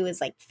you do is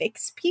like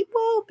fix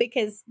people?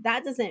 Because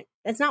that's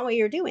not what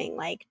you're doing.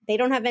 Like they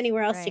don't have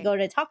anywhere else to go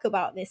to talk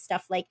about this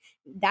stuff. Like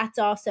that's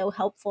also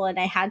helpful. And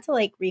I had to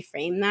like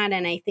reframe that.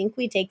 And I think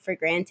we take for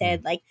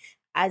granted, like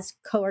as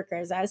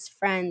coworkers, as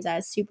friends,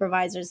 as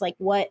supervisors, like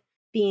what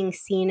being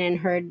seen and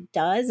heard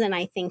does. And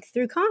I think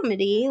through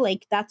comedy,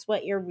 like that's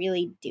what you're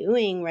really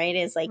doing, right?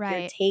 Is like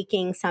you're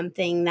taking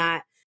something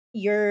that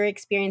you're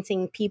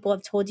experiencing, people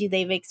have told you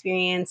they've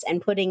experienced,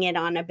 and putting it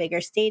on a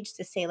bigger stage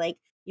to say like,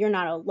 you're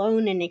not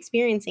alone in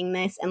experiencing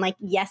this. And like,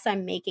 yes,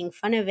 I'm making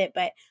fun of it,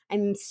 but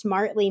I'm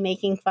smartly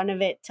making fun of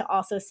it to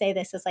also say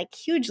this is like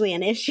hugely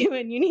an issue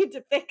and you need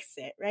to fix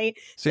it, right?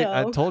 See,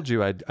 I told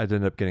you I'd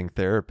end up getting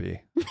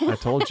therapy. I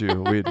told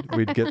you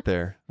we'd get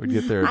there. We'd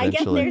get there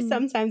eventually. I get there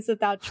sometimes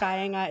without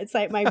trying. It's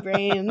like my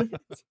brain.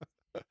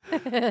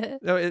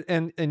 No,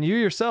 and you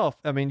yourself,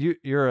 I mean,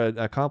 you're an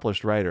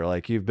accomplished writer.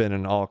 Like you've been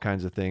in all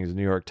kinds of things,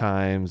 New York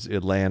Times,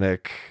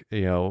 Atlantic,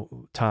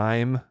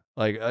 Time,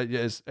 like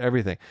it's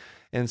everything.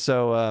 And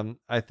so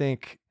I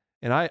think,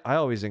 and I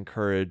always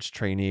encourage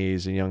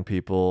trainees and young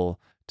people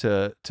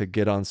to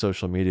get on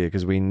social media,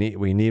 because we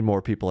need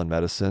more people in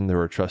medicine. There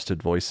are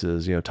trusted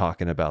voices,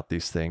 talking about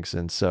these things.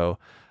 And so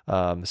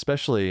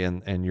especially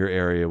in your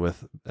area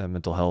with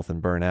mental health and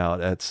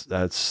burnout,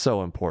 that's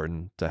so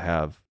important to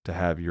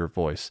have your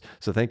voice.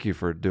 So thank you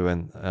for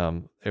doing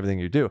everything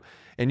you do.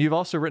 And you've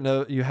also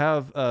you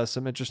have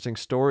some interesting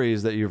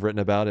stories that you've written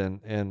about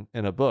in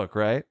a book,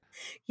 right?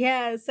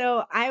 Yeah.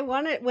 So I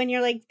wanted, when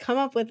you're like, come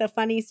up with a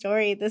funny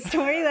story, the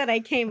story that I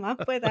came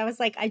up with, I was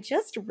like, I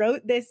just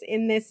wrote this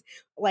in this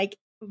like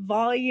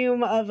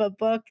volume of a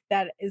book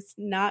that is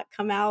not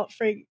come out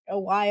for a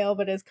while,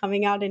 but is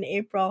coming out in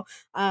April,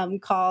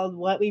 called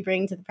What We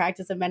Bring to the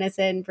Practice of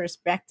Medicine,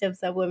 Perspectives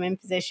of Women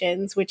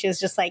Physicians, which is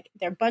just like,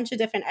 there are a bunch of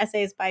different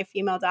essays by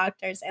female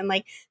doctors. And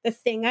like the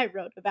thing I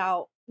wrote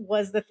about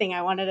was the thing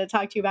I wanted to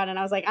talk to you about. And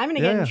I was like, I'm going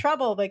to get in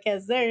trouble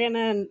because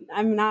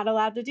I'm not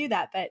allowed to do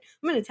that, but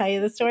I'm going to tell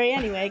you the story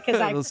anyway. Cause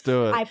Let's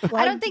do it.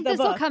 I don't think this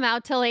will come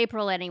out till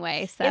April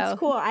anyway. So it's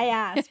cool. I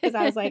asked because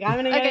I was like, I'm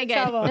going to get in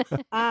trouble.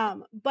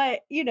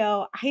 But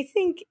I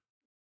think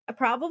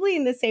probably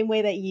in the same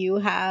way that you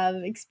have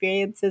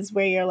experiences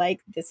where you're like,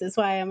 this is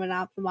why I'm an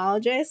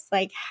ophthalmologist.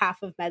 Like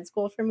half of med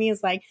school for me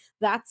is like,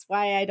 that's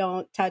why I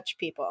don't touch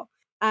people.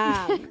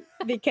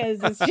 Because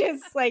it's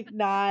just like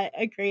not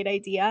a great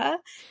idea.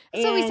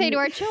 So we say to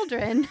our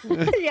children.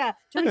 Yeah,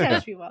 don't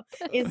touch people.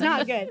 It's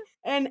not good.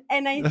 And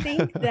I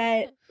think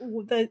that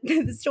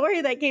the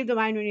story that came to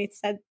mind when you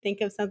said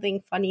think of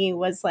something funny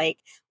was like,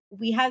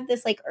 we have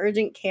this like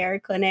urgent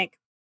care clinic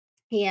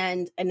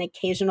and an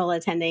occasional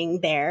attending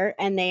there,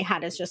 and they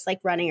had us just like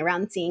running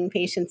around seeing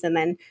patients and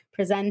then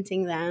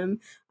presenting them.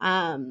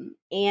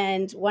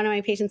 And one of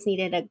my patients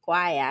needed a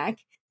guaiac.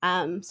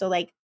 So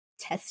like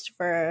test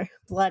for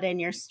blood in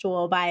your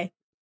stool by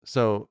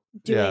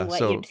doing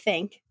what you'd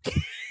think.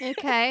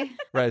 Okay.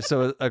 Right.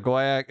 So a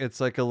guaiac,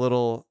 it's like a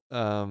little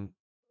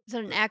Is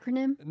it an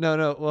acronym?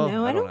 No. Well,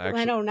 No, I don't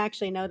actually. I don't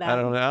actually know that. I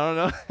don't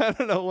know. I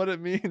don't know what it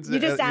means. You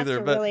just asked either,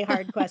 a but... really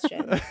hard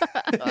question.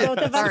 Both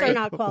of us are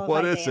not qualified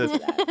What to is answer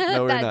it? that.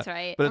 No, we're That's not.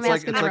 right. But I'm it's like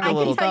asking it's the like a wrong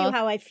little. I can tell you people.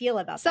 how I feel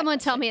about Someone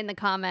that tell question. me in the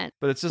comment.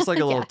 But it's just like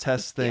a little Yeah,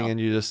 test thing, deal. and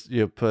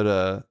you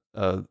put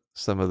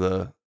some of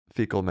the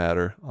fecal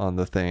matter on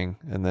the thing,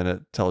 and then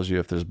it tells you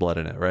if there's blood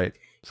in it, right?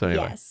 So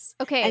anyway. Yes.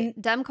 Okay,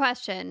 And dumb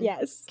question.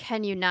 yes.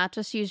 Can you not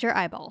just use your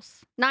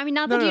eyeballs? No, I mean,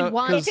 not No, that no, you'd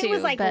want If to. it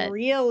was like but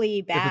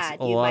really bad,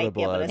 a you lot might of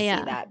be able to blood. see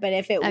Yeah. that. But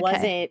if it Okay.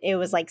 wasn't, it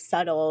was like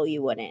subtle,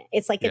 you wouldn't.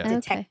 It's like Yeah. a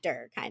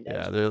detector kind of.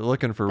 Yeah, they're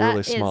looking for that really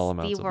is small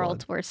amounts the of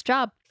world's blood. worst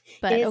job.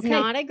 But It is okay.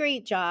 not a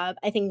great job.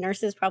 I think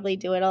nurses probably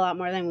do it a lot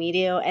more than we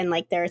do. And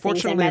like there are things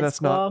in Fortunately, med that's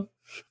school.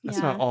 That's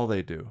Yeah. not all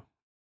they do.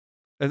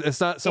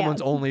 It's not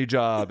someone's only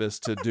job is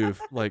to do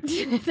like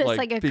That's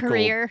like a fecal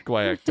career.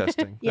 guaiac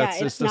testing. Yeah, That's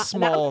it's just a not-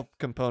 small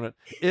component.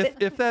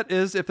 If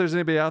there's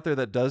anybody out there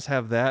that does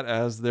have that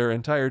as their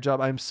entire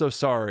job, I'm so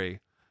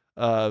sorry.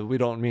 We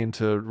don't mean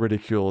to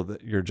ridicule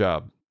your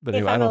job. But If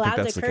anyway, I I'm don't think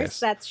allowed that's to the curse, case.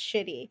 that's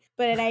shitty.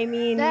 But I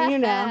mean, you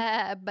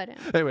know. But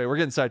Anyway, we're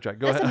getting sidetracked.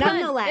 Go that's a ahead. pun.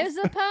 Nonetheless. It was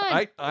a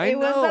pun. I It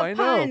was know. a I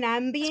pun. know.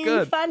 I'm being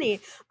good. funny.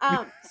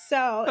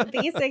 So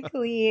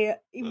basically,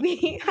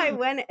 I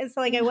went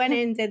in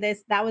and did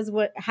this. That was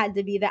what had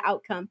to be the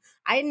outcome.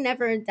 I had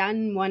never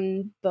done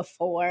one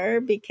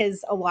before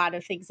because a lot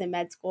of things in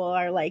med school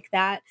are like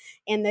that.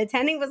 And the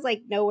attending was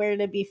like nowhere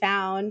to be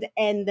found.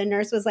 And the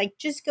nurse was like,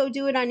 just go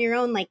do it on your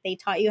own. Like they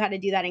taught you how to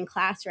do that in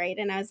class, right?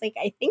 And I was like,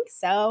 I think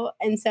so.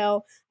 And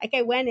so like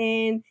I went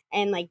in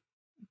and like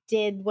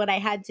did what I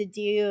had to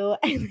do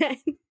and then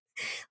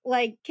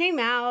like came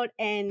out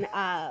and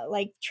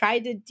like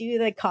tried to do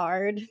the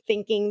card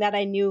thinking that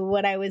I knew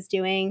what I was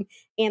doing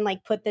and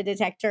like put the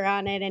detector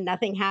on it and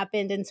nothing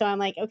happened. And so I'm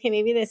like, okay,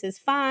 maybe this is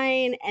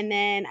fine. And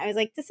then I was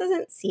like, this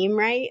doesn't seem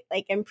right.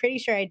 Like, I'm pretty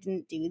sure I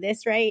didn't do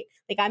this right.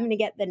 Like, I'm going to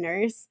get the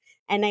nurse.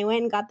 And I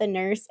went and got the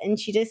nurse and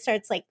she just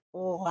starts like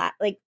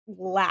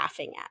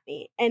laughing at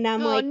me. And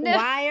I'm like, no.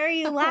 why are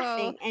you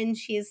laughing? And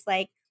she's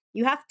like,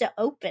 you have to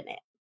open it.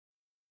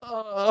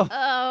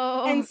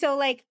 Oh. And so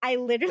like I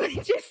literally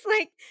just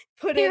like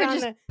put you it were on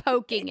just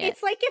poking it.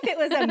 It's like if it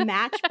was a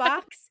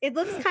matchbox. It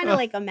looks kind of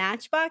like a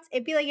matchbox.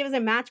 It'd be like it was a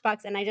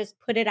matchbox and I just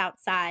put it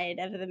outside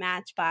of the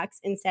matchbox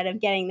instead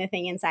of getting the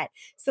thing inside.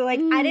 So like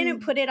I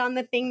didn't put it on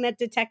the thing that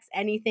detects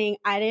anything.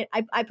 I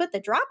put the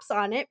drops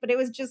on it, but it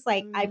was just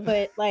like I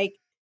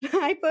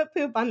put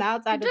poop on the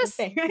outside just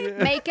of the thing. Right?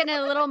 making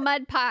a little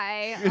mud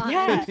pie on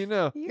Yeah. You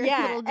know. your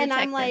And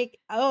I'm detector. like,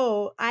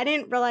 oh, I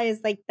didn't realize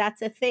like that's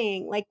a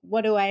thing. Like,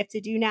 what do I have to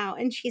do now?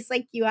 And she's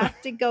like, you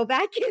have to go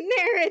back in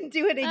there and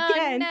do it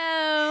again.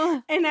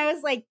 Oh, no. And I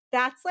was like,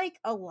 that's like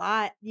a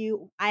lot.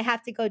 I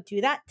have to go do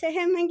that to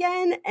him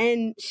again.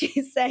 And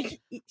she's like,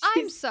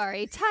 I'm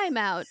sorry. Time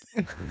out.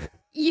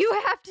 You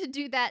have to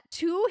do that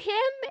to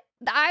him?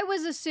 I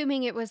was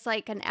assuming it was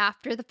like an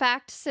after the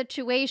fact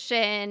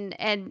situation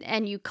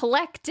and you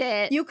collect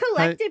it. You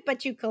collect it,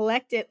 but you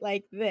collect it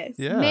like this.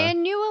 Yeah.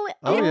 Manually?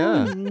 Oh,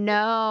 yeah.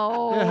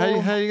 No.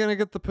 Yeah, how are you going to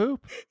get the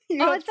poop?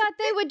 You I have to- thought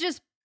they would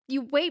just,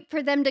 you wait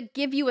for them to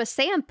give you a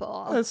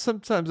sample.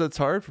 Sometimes it's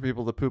hard for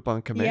people to poop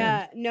on command.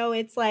 Yeah, no,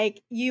 it's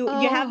like you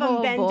have them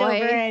Oh, bend boy.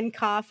 over and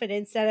cough, and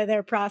instead of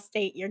their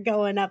prostate, you're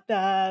going up the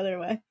other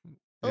way.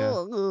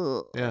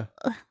 Yeah.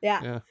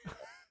 Yeah.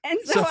 And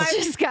so It I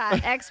just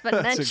got That's a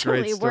exponentially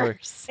great story.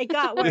 worse. it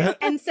got worse. Yeah,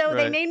 And so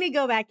they right. made me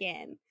go back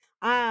in.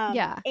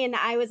 Yeah. And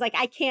I was like,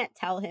 I can't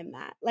tell him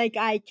that. Like,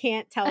 I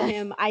can't tell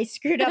him I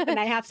screwed up and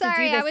I have to do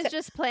Sorry, this. I was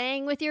just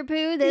playing with your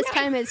poo. This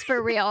time it's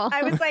for real.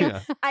 I was like,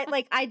 Yeah.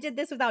 I did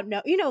this without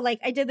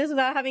I did this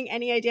without having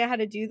any idea how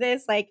to do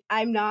this. Like,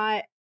 I'm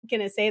not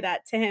gonna say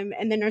that to him.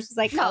 And the nurse was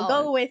like, I'll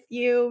No. go with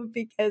you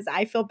because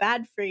I feel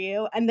bad for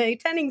you. And the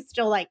attending's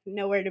still like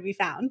nowhere to be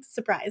found.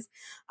 Surprise.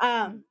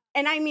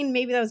 And I mean,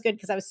 maybe that was good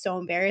because I was so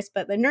embarrassed,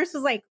 but the nurse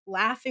was like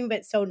laughing,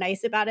 but so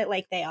nice about it,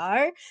 like they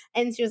are.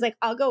 And she was like,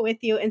 I'll go with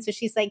you. And so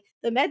she's like,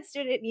 the med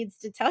student needs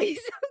to tell you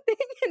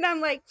something. And I'm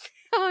like,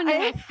 Oh, no.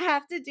 I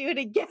have to do it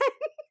again.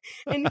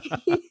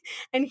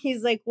 and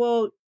he's like,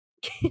 well,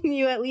 can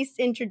you at least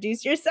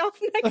introduce yourself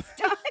next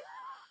time?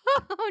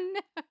 Oh,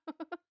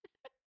 no.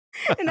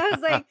 And I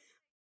was like,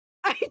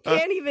 I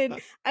can't even.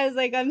 I was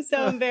like, I'm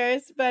so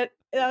embarrassed, but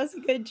that was a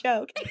good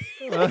joke.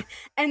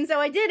 And so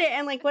I did it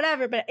and like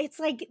whatever, but it's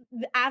like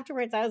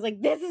afterwards I was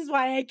like, this is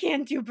why I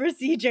can't do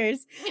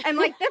procedures. And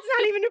like, that's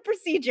not even a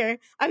procedure.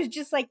 I was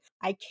just like,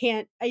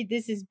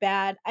 this is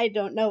bad. I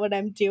don't know what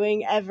I'm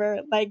doing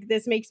ever. Like,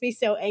 this makes me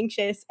so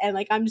anxious and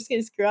like, I'm just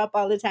going to screw up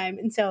all the time.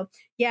 And so,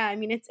 yeah, I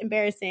mean, it's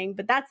embarrassing,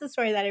 but that's the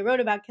story that I wrote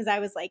about because I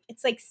was like,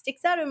 it's like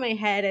sticks out in my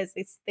head as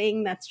this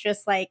thing that's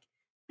just like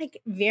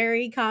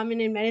very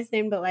common in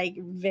medicine, but like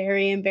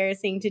very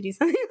embarrassing to do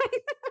something like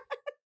that.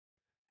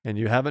 And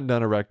you haven't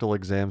done a rectal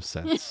exam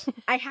since.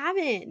 I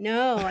haven't.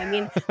 No. I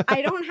mean,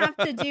 I don't have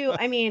to do,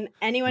 anyone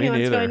Me who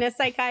wants to go neither. into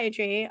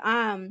psychiatry,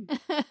 I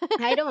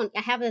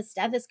have a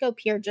stethoscope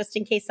here just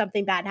in case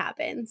something bad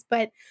happens,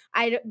 but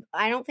I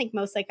don't think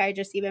most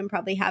psychiatrists even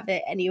probably have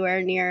it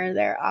anywhere near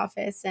their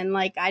office. And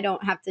like, I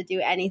don't have to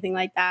do anything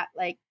like that,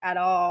 like at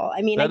all.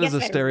 I mean, I That is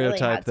guess a if I really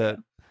stereotype had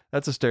to.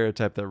 that's a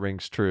stereotype that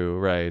rings true,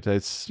 right?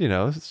 It's,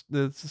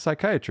 it's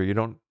psychiatry. You're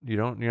not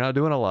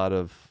doing a lot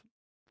of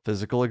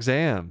physical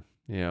exam,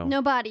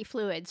 No body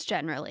fluids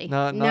generally.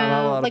 Not a No,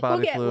 lot of like we'll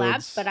body get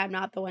labs, fluids. but I'm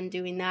not the one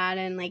doing that.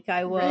 And like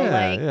I will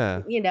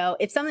Yeah.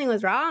 if something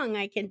was wrong,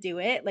 I can do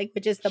it, like,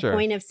 which is the Sure.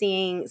 point of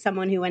seeing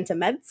someone who went to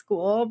med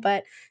school,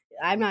 but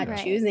I'm not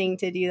Right. choosing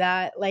to do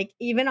that. Like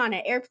even on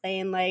an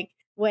airplane, like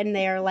when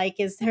they're like,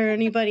 is there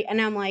anybody?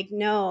 And I'm like,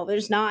 no,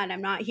 there's not.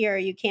 I'm not here.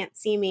 You can't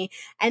see me.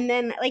 And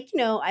then like,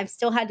 I've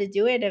still had to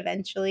do it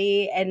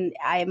eventually. And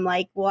I'm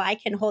like, well, I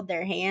can hold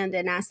their hand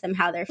and ask them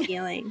how they're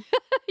feeling.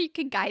 You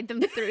can guide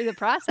them through the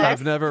process.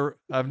 I've never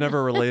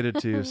related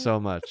to you so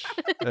much.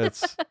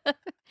 It's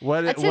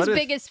That's his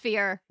biggest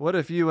fear. What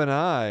if we were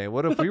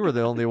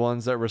the only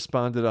ones that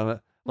responded on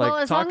it? Well,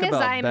 as long as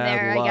I'm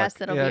there, luck. I guess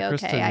it'll be okay.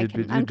 Kristen,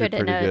 I'm good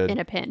good in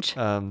a pinch.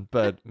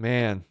 But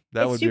man,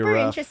 that would It's be super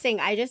rough. interesting.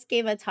 I just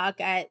gave a talk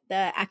at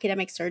the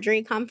academic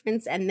surgery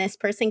conference, and this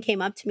person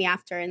came up to me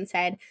after and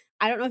said,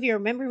 I don't know if you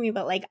remember me,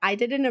 but like I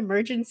did an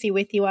emergency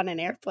with you on an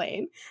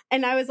airplane.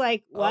 And I was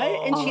like,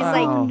 what? And she's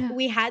wow. like,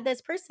 we had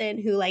this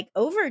person who like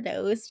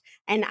overdosed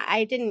and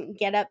I didn't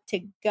get up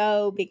to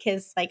go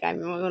because like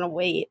I'm going to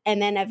wait.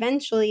 And then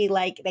eventually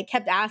like they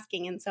kept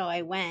asking. And so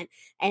I went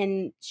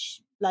and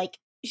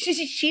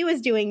she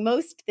was doing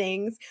most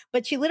things,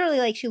 but she literally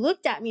like she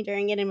looked at me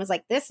during it and was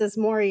like, this is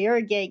more your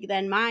gig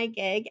than my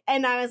gig.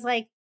 And I was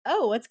like,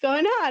 oh, what's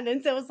going on?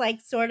 And so it was like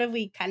sort of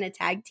we kind of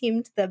tag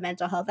teamed the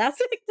mental health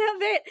aspect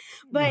of it.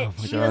 But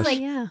she was like,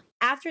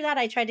 after that,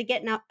 I tried to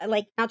get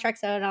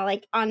naltrexone,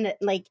 like on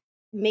like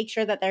make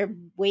sure that there are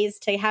ways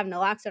to have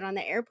naloxone on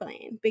the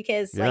airplane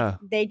because like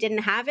they didn't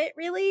have it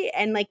really,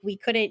 and like we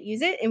couldn't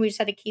use it, and we just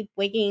had to keep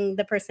waking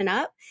the person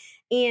up.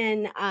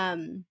 And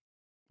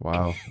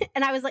wow.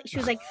 And she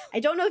was like,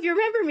 I don't know if you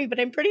remember me, but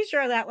I'm pretty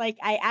sure that like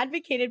I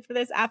advocated for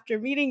this after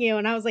meeting you.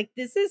 And I was like,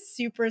 this is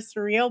super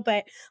surreal,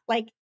 but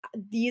like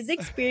these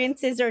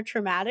experiences are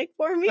traumatic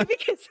for me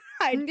because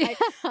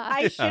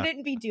I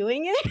shouldn't be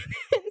doing it.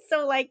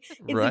 So like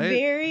it's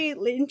very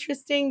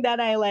interesting that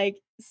I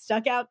like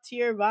stuck out to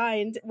your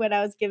mind when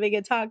I was giving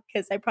a talk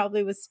because I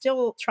probably was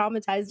still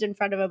traumatized in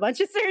front of a bunch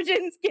of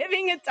surgeons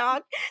giving a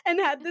talk and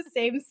had the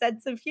same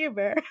sense of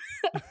humor.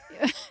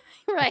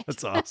 Right.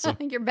 That's awesome.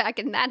 You're back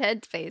in that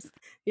headspace.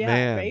 Yeah,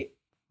 man. right?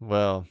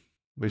 Well,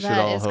 we should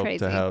all hope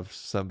to have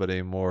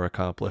somebody more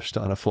accomplished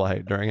on a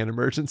flight during an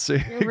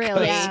emergency.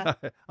 Really? Yeah.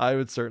 I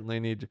would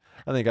certainly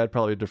I think I'd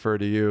probably defer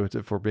to you,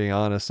 if we're being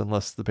honest,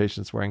 unless the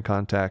patient's wearing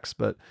contacts.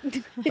 But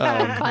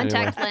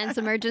contact lens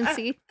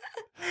emergency.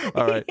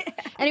 All right.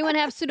 Anyone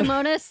have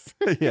Pseudomonas?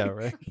 Yeah,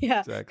 right. Yeah.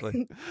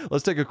 Exactly.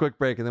 Let's take a quick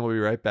break, and then we'll be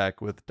right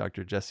back with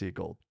Dr. Jessi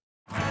Gold.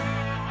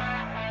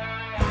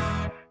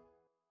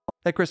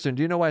 Hey, Kristen,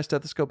 do you know why a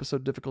stethoscope is so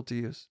difficult to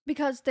use?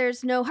 Because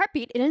there's no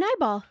heartbeat in an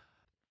eyeball.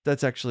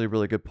 That's actually a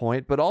really good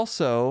point. But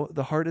also,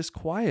 the heart is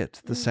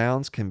quiet. The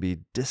sounds can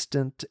be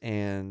distant,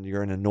 and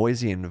you're in a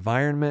noisy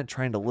environment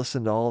trying to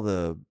listen to all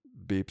the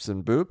beeps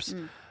and boops.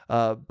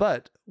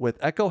 But with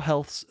Echo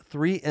Health's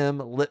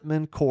 3M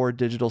Littman Core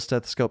digital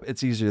stethoscope,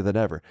 it's easier than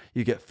ever.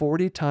 You get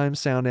 40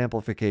 times sound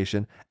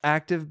amplification,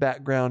 active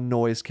background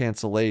noise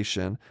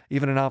cancellation.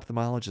 Even an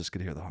ophthalmologist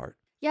could hear the heart.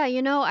 Yeah,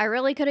 I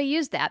really could have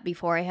used that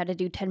before I had to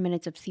do 10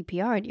 minutes of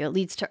CPR. And it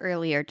leads to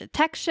earlier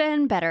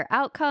detection, better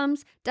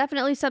outcomes.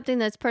 Definitely something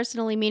that's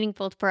personally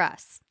meaningful for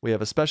us. We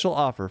have a special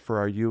offer for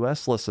our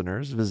U.S.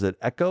 listeners. Visit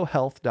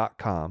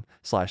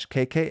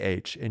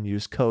echohealth.com/KKH and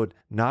use code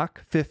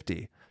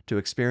KNOCK50 to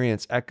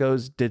experience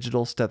Echo's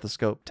digital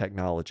stethoscope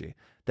technology.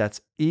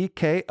 That's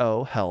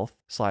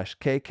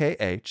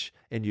EKOHealth/KKH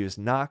and use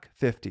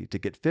KNOCK50 to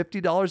get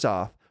 $50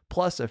 off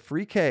plus a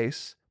free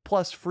case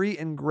plus free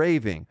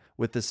engraving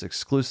with this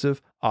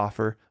exclusive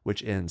offer,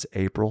 which ends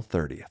April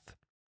 30th.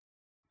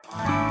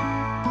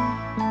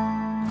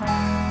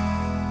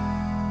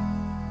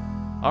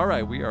 All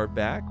right, we are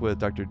back with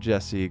Dr.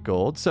 Jessi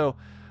Gold. So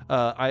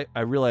I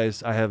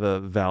realize I have a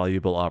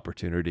valuable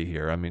opportunity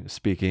here. I mean,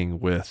 speaking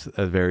with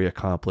a very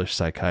accomplished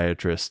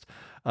psychiatrist,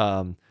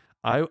 I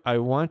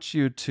want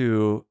you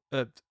to...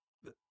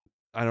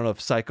 I don't know if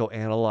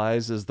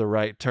psychoanalyze is the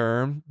right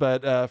term,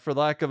 but for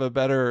lack of a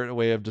better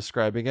way of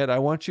describing it, I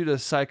want you to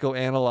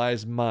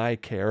psychoanalyze my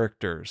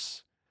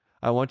characters.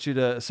 I want you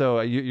to,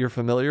 so you're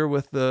familiar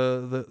with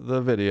the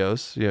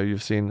videos.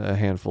 You've seen a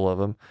handful of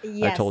them.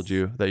 Yes. I told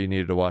you that you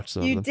needed to watch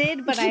some of them. You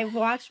did, but I've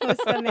watched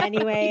most of them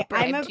anyway.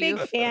 I'm a big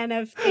fan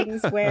of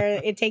things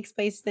where it takes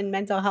place in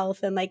mental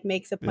health and like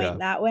makes a point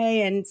that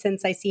way. And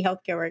since I see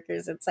healthcare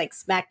workers, it's like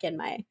smack in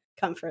my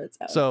comfort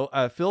zone.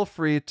 So feel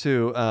free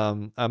to,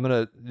 I'm going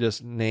to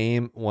just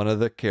name one of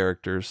the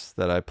characters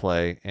that I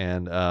play.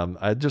 And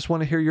I just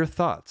want to hear your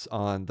thoughts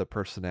on the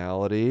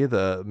personality,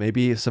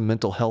 maybe some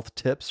mental health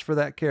tips for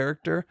that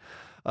character.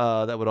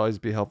 That would always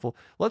be helpful.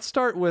 Let's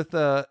start with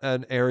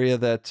an area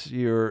that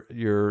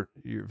you're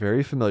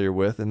very familiar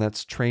with, and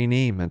that's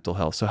trainee mental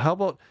health. So how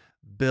about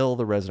Bill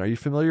the resident? Are you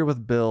familiar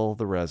with Bill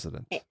the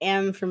resident? I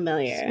am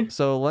familiar.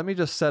 So let me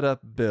just set up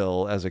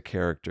Bill as a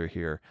character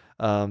here.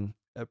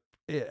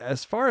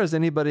 As far as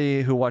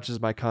anybody who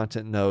watches my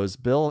content knows,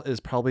 Bill is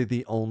probably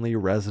the only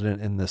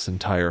resident in this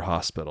entire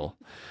hospital.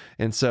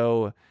 And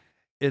so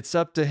it's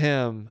up to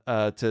him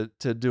to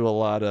do a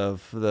lot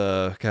of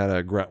the kind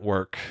of grunt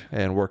work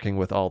and working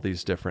with all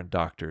these different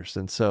doctors.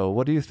 And so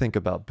what do you think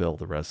about Bill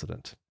the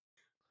resident?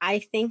 I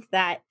think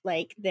that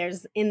like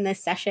there's in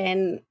this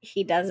session,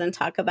 he doesn't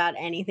talk about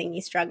anything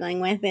he's struggling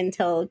with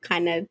until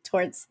kind of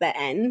towards the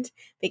end,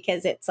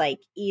 because it's like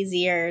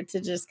easier to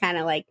just kind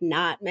of like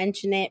not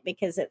mention it,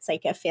 because it's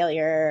like a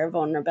failure or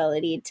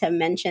vulnerability to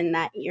mention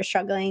that you're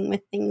struggling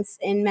with things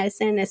in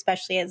medicine,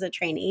 especially as a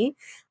trainee.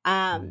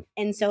 And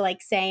so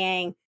like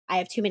saying, I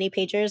have too many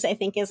pagers, I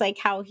think is like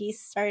how he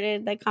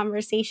started the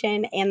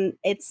conversation. And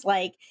it's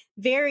like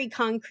very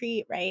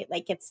concrete, right?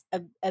 Like it's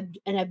an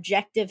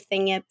objective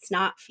thing. It's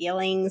not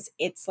feelings.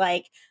 It's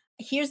like,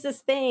 here's this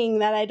thing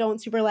that I don't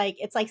super like.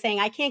 It's like saying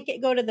I can't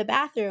go to the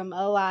bathroom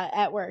a lot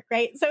at work,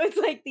 right? So it's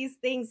like these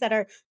things that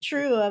are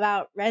true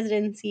about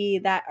residency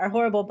that are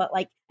horrible, but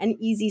like an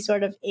easy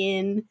sort of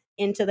into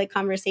the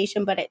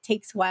conversation, but it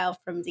takes a while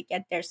for them to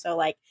get there. So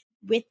like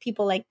with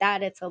people like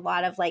that, it's a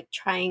lot of like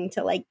trying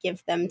to like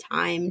give them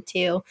time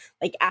to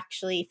like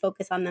actually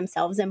focus on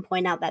themselves and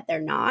point out that they're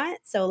not.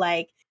 So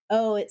like,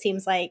 oh, it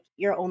seems like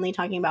you're only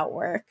talking about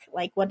work.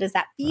 Like, what does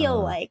that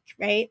feel like?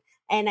 Right.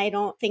 And I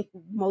don't think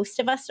most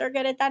of us are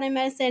good at that in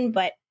medicine,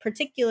 but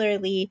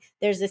particularly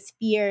there's this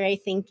fear, I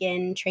think,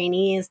 in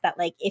trainees that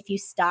like, if you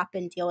stop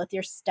and deal with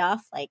your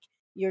stuff, like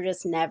you're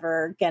just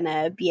never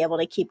gonna be able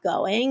to keep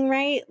going.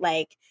 Right.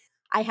 Like,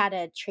 I had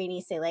a trainee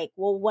say like,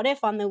 well, what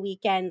if on the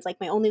weekends, like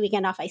my only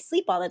weekend off, I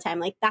sleep all the time?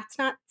 Like, that's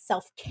not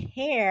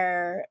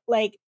self-care.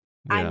 Like,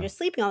 I'm just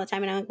sleeping all the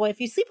time. And I'm like, well, if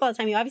you sleep all the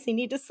time, you obviously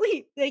need to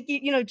sleep. Like,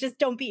 you know, just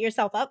don't beat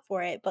yourself up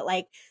for it. But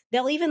like,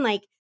 they'll even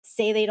like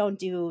say they don't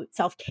do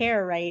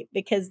self-care, right?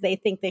 Because they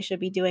think they should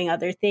be doing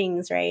other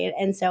things, right?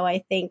 And so I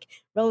think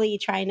really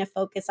trying to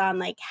focus on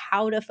like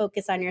how to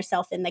focus on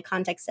yourself in the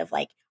context of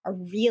like a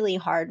really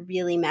hard,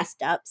 really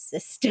messed up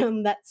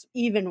system that's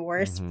even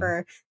worse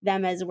for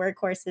them as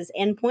workhorses,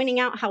 and pointing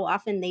out how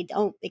often they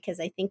don't, because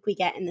I think we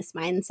get in this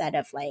mindset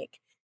of like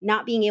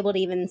not being able to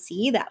even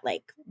see that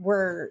like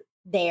we're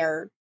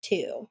there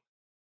too.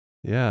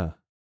 Yeah,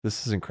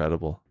 this is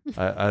incredible.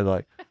 I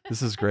like,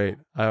 this is great.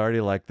 I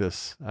already like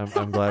this.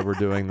 I'm glad we're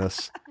doing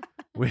this.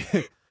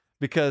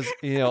 Because,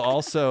 you know,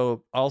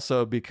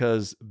 also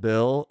because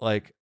Bill,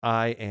 like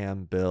I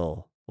am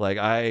Bill. Like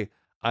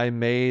I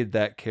made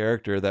that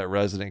character, that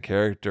resident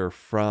character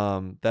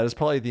that is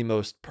probably the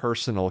most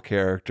personal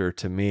character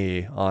to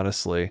me,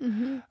 honestly,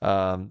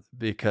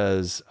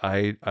 because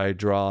I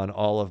draw on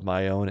all of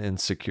my own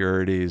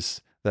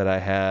insecurities that I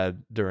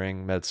had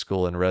during med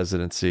school and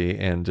residency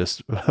and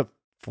just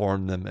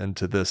formed them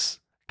into this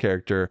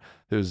character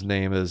whose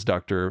name is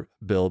Dr.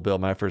 Bill.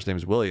 My first name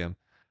is William.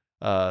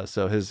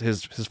 So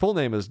his full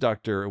name is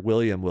Dr.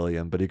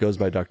 William, but he goes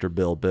by Dr.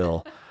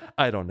 Bill.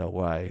 I don't know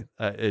why.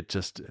 It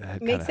just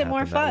makes it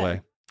more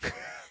fun.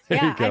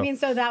 Yeah, I mean,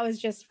 so that was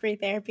just free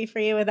therapy for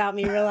you without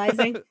me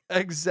realizing.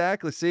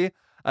 Exactly. See,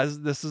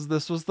 this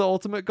was the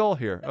ultimate goal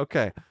here.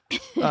 Okay.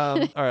 All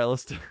right,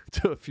 let's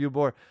do a few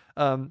more.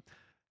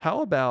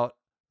 How about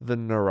the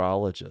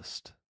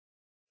neurologist?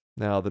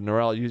 Now, the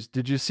neurologist,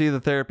 did you see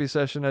the therapy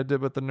session I did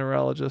with the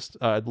neurologist?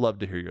 I'd love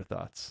to hear your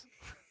thoughts.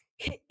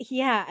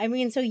 Yeah, I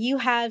mean, so you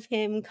have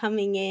him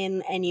coming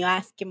in and you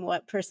ask him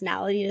what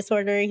personality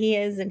disorder he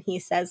is, and he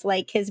says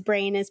like his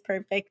brain is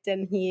perfect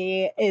and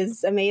he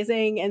is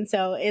amazing. And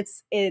so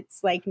it's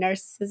like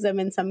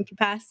narcissism in some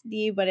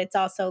capacity, but it's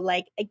also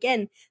like,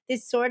 again,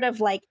 this sort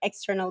of like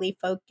externally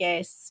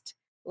focused,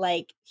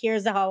 like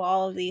here's how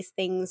all of these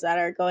things that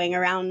are going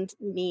around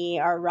me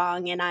are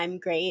wrong and I'm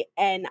great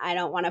and I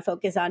don't want to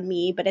focus on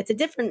me, but it's a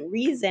different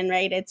reason,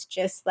 right? It's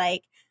just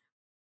like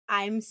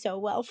I'm so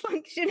well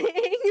functioning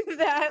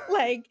that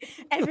like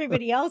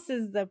everybody else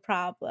is the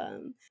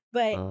problem.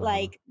 But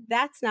like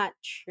that's not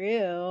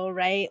true,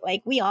 right?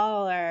 Like we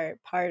all are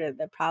part of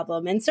the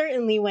problem. And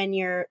certainly when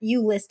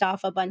you list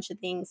off a bunch of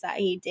things that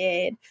he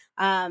did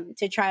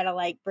to try to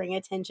like bring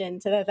attention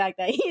to the fact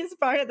that he's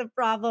part of the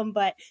problem,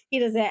 but he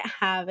doesn't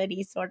have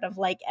any sort of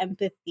like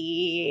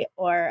empathy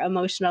or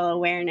emotional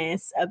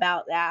awareness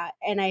about that.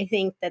 And I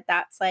think that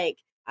that's like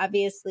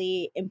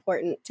obviously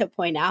important to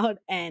point out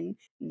and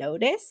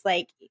notice,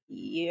 like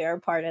you're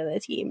part of the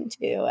team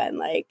too, and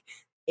like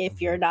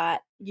if you're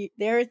not,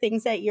 there are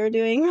things that you're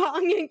doing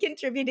wrong and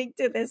contributing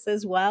to this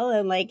as well.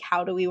 And like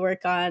how do we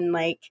work on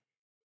like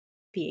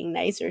being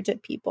nicer to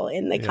people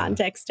in the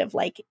context of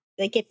like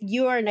like if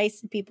you are nice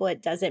to people,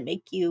 it doesn't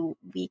make you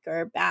weak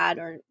or bad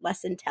or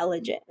less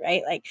intelligent,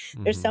 right? Like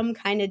there's some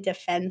kind of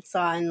defense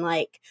on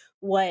like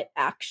what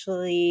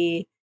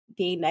actually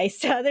being nice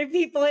to other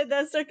people in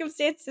those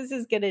circumstances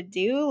is going to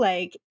do.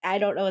 Like, I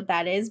don't know what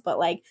that is, but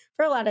like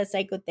for a lot of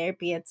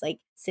psychotherapy, it's like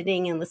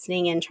sitting and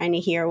listening and trying to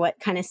hear what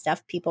kind of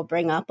stuff people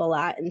bring up a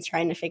lot and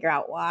trying to figure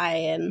out why.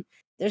 And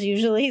there's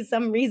usually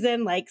some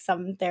reason, like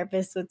some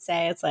therapists would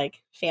say it's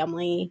like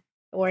family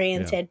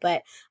oriented,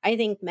 but I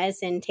think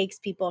medicine takes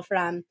people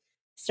from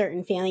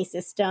certain family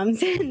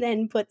systems and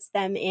then puts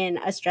them in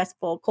a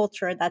stressful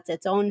culture that's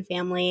its own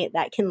family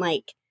that can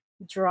like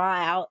draw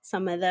out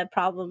some of the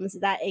problems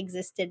that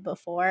existed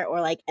before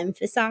or like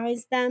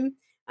emphasize them.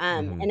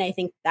 And I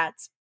think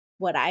that's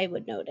what I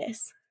would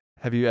notice.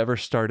 Have you ever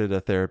started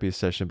a therapy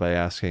session by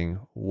asking,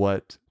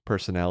 what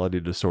personality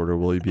disorder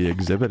will you be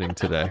exhibiting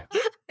today?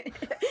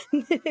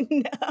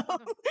 No,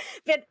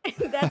 but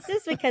that's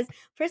just because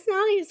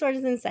personality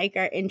disorders in psych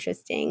are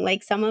interesting.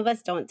 Like some of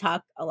us don't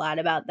talk a lot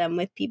about them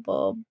with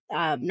people.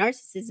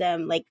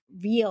 Narcissism, like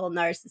real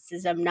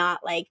narcissism, not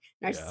like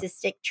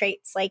narcissistic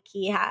traits like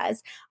he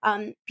has.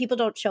 People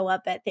don't show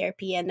up at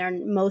therapy and they're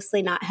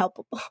mostly not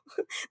helpable.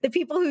 The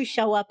people who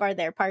show up are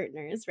their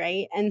partners,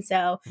 right? And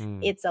so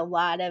it's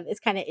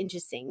kind of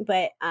interesting.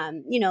 But,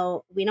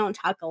 we don't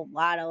talk a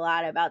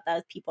lot about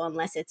those people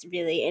unless it's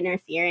really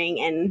interfering.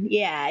 And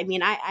yeah, I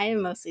mean, I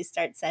mostly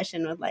start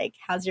session with like,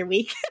 how's your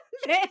week?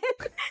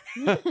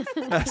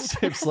 That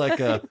seems like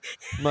a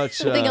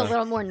much I think a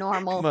little more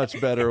normal, much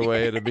better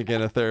way to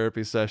begin a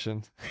therapy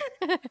session.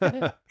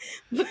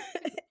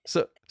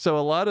 So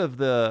a lot of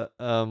the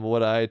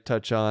what I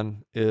touch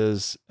on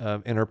is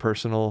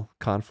interpersonal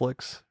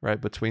conflicts, right,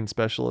 between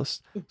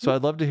specialists. So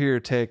I'd love to hear your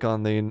take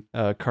on the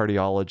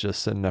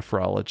cardiologists and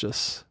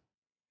nephrologists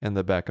and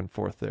the back and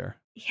forth there.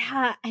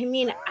 Yeah, I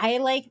mean, I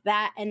like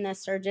that and the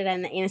surgeon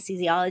and the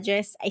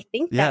anesthesiologist. I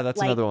think that's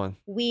like, another one.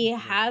 We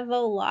have a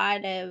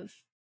lot of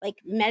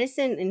like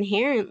medicine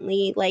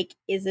inherently like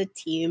is a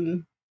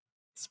team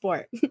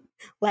sport.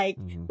 Like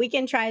we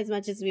can try as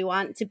much as we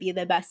want to be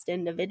the best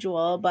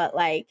individual, but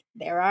like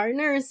there are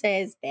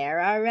nurses, there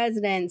are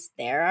residents,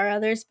 there are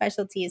other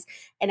specialties.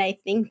 And I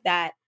think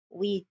that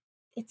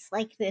it's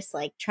like this,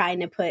 like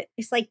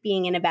it's like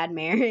being in a bad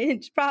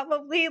marriage,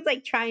 probably. It's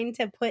like trying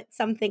to put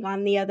something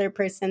on the other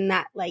person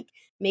that like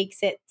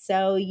makes it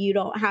so you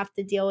don't have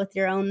to deal with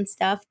your own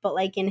stuff, but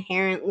like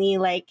inherently,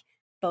 like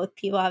both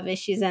people have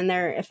issues and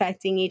they're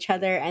affecting each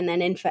other and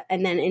then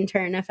in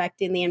turn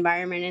affecting the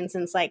environment. And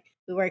since like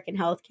we work in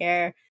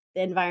healthcare,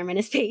 the environment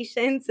is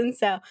patients. And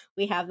so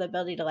we have the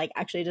ability to like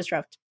actually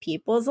disrupt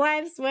people's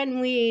lives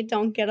when we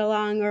don't get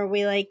along or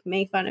we like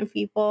make fun of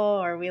people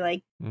or we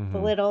like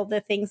belittle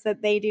the things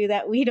that they do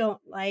that we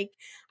don't like.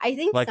 I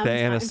think like the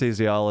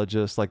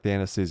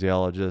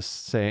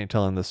anesthesiologist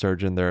telling the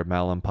surgeon they're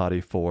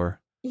Malampati 4.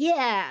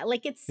 Yeah,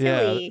 like it's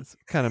silly. Yeah, it's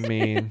kind of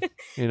mean,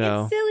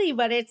 It's silly,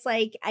 but it's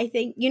like, I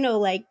think,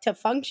 like to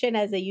function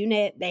as a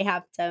unit, they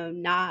have to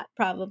not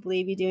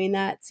probably be doing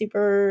that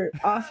super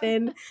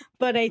often.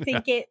 But I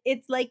think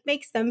it's like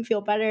makes them feel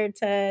better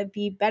to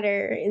be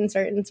better in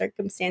certain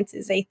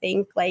circumstances. I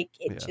think like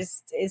it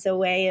just is a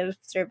way of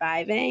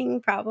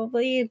surviving,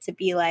 probably, to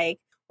be like,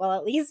 well,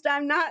 at least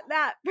I'm not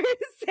that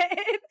person.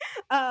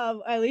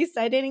 At least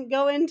I didn't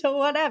go into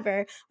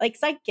whatever. Like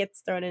psych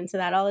gets thrown into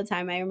that all the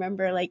time. I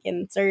remember like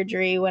in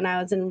surgery when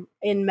I was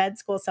in med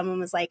school,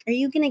 someone was like, are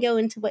you going to go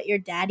into what your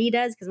daddy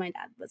does? Because my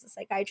dad was a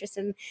psychiatrist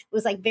and it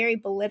was like very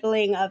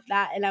belittling of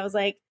that. And I was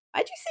like,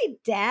 why'd you say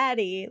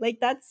daddy? Like,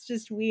 that's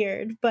just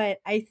weird. But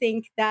I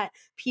think that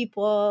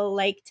people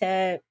like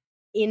to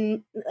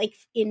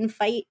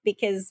fight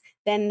because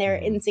then their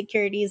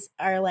insecurities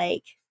are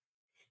like,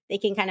 they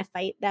can kind of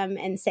fight them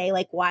and say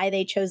like why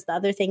they chose the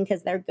other thing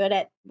because they're good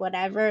at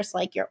whatever. So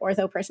like your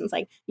ortho person's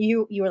like,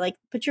 you were like,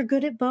 but you're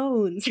good at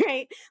bones,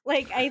 right?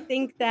 Like I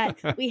think that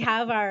we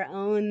have our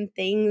own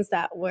things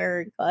that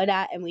we're good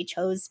at and we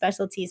chose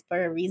specialties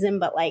for a reason,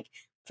 but like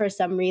for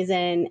some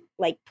reason,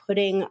 like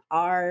putting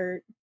our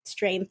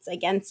strengths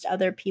against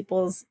other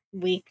people's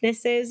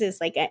weaknesses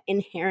is like an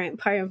inherent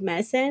part of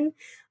medicine.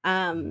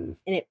 And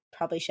it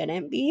probably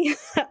shouldn't be.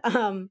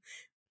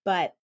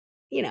 But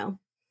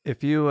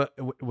if you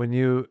when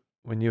you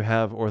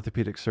have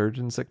orthopedic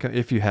surgeons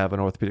if you have an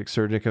orthopedic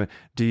surgeon come in,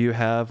 do you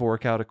have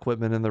workout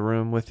equipment in the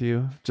room with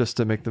you just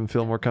to make them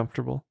feel more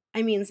comfortable?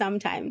 I mean,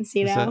 sometimes,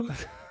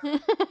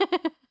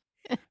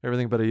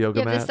 everything but a yoga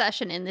mat. You have the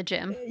session in the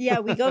gym. Yeah,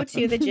 we go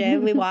to the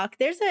gym, we walk.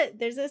 There's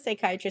a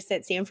psychiatrist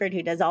at Stanford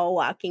who does all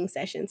walking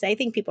sessions. I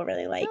think people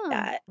really like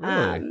that.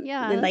 Really?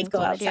 Yeah, and like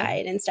go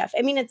outside and stuff.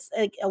 I mean, it's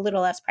like a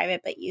little less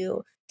private, but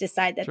you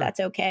decide that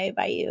that's okay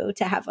by you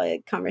to have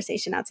a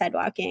conversation outside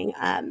walking.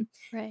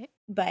 Right.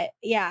 But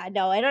yeah,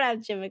 no, I don't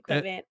have gym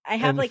equipment. I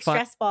have like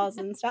stress balls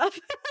and stuff.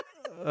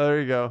 There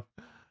you go.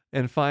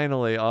 And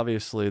finally,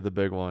 obviously, the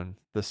big one,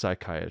 the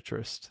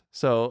psychiatrist.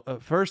 So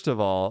first of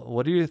all,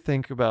 what do you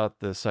think about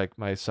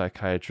my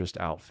psychiatrist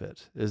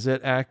outfit? Is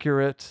it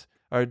accurate?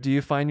 Or do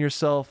you find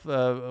yourself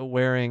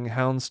wearing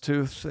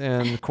houndstooth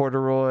and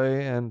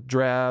corduroy and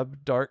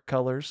drab, dark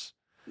colors?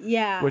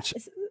 Yeah. Which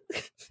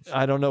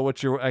I don't know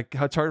what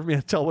it's hard for me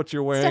to tell what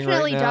you're wearing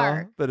right now,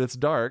 dark. but it's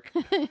dark.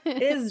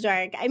 It is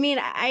dark. I mean,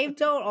 I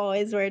don't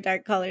always wear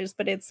dark colors,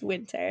 but it's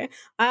winter.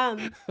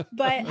 But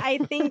I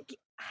think,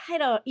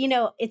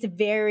 it's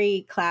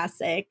very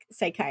classic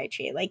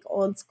psychiatry, like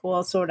old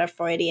school sort of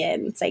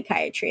Freudian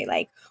psychiatry,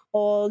 like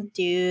old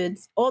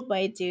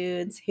white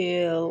dudes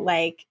who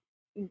like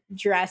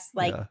dress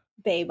like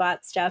they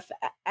bought stuff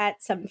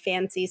at some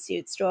fancy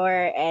suit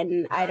store,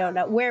 and I don't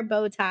know, wear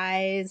bow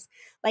ties,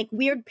 like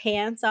weird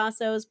pants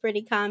also is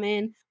pretty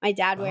common. My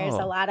dad wears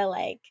a lot of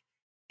like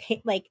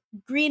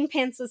green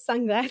pants with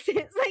sunglasses,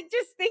 like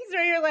just things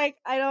where you're like,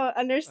 I don't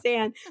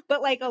understand.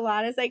 But like a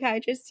lot of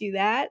psychiatrists do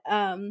that.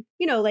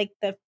 Like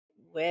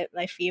with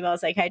like female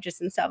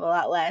psychiatrists and stuff a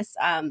lot less.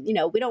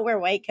 We don't wear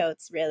white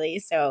coats really,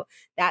 so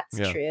that's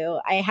true.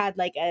 I had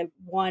like a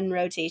one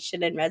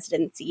rotation in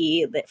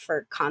residency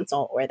for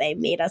consult where they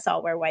made us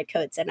all wear white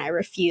coats, and I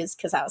refused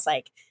because I was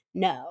like,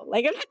 no,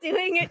 like I'm not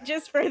doing it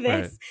just for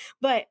this. Right.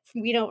 But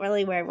we don't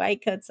really wear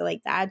white coats, so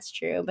like that's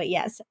true. But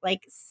yes,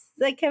 like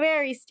a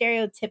very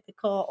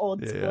stereotypical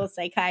old school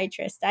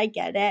psychiatrist. I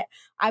get it.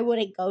 I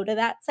wouldn't go to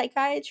that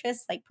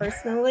psychiatrist like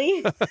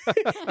personally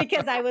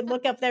because I would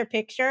look up their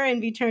picture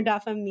and be turned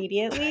off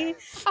immediately.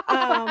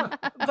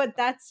 But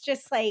that's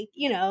just like,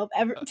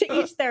 to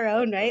each their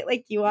own, right?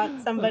 Like you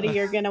want somebody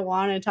you're going to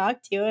want to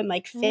talk to, and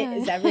like fit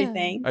is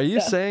everything. Are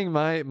you saying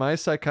my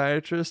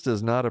psychiatrist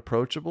is not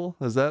approachable?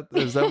 Is that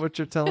what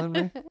you're telling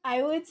me?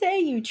 I would say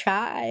you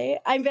try.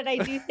 But I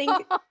do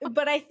think,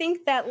 but I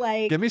think that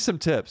like, give me some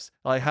tips.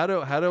 Like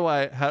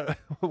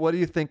what do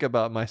you think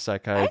about my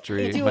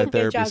psychiatry, I do my a good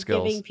therapy job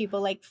skills? Giving people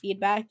like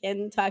feedback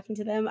and talking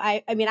to them.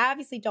 I mean, I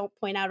obviously don't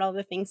point out all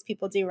the things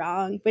people do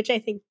wrong, which I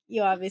think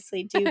you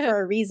obviously do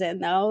for a reason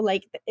though.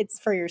 Like it's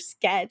for your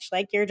sketch.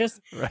 Like you're just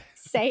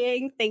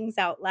saying things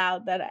out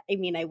loud that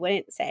I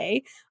wouldn't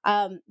say.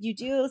 You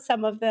do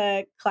some of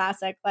the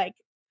classic, like,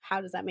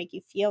 how does that make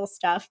you feel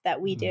stuff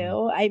that we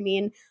do. I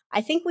mean,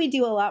 I think we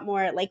do a lot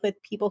more like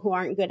with people who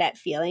aren't good at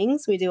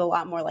feelings. We do a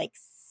lot more like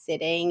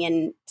sitting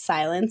in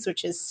silence,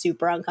 which is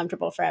super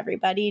uncomfortable for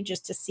everybody,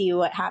 just to see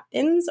what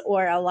happens.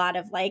 Or a lot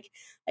of like,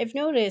 I've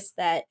noticed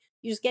that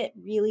you just get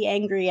really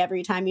angry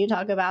every time you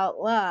talk about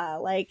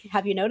like,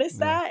 have you noticed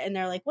that? And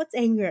they're like, what's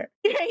anger?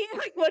 Right?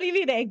 Like, what do you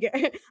mean anger?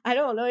 I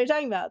don't know what you're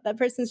talking about. That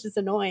person's just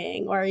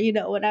annoying, or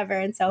whatever.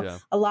 And so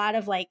a lot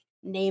of like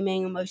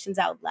naming emotions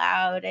out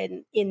loud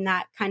and in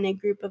that kind of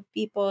group of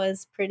people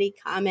is pretty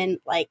common.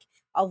 Like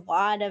a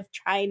lot of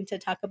trying to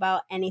talk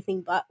about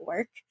anything but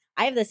work.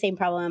 I have the same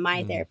problem in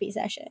my therapy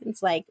sessions,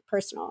 like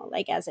personal,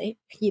 like as a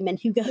human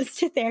who goes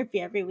to therapy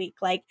every week,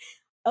 like,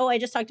 oh, I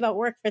just talked about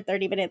work for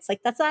 30 minutes.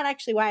 Like, that's not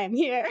actually why I'm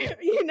here,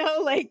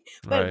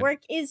 but work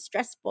is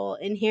stressful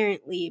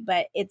inherently,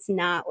 but it's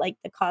not like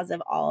the cause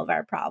of all of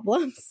our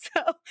problems.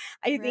 So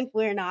I think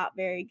we're not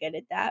very good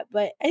at that,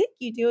 but I think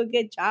you do a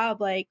good job,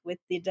 like with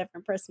the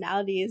different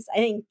personalities. I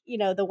think,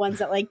 the ones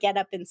that like get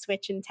up and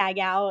switch and tag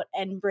out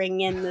and bring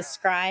in the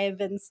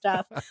scribe and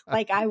stuff,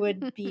 like I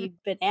would be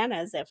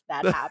bananas if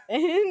that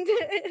happened.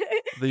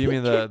 You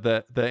mean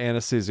the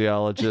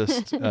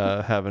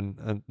anesthesiologist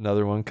having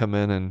another one come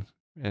in and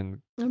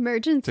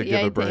emergency, to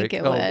give a break. I think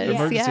it was.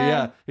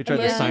 Emergency, He tried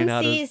to sign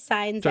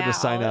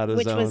out his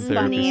which own was therapy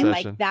funny. session.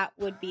 Like that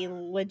would be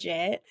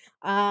legit.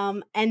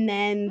 And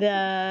then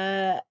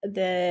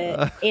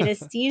the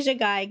anesthesia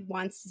guy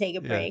wants to take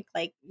a break,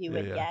 like you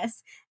would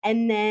guess.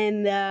 And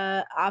then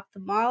the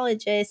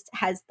ophthalmologist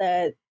has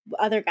the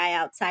other guy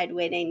outside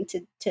waiting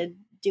to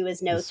do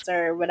his notes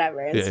or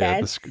whatever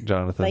instead.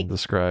 Jonathan, like, the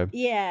scribe.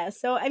 Yeah.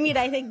 So I mean,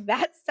 I think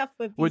that stuff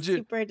would be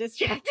super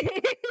distracting.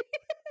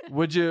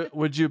 Would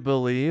you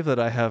believe that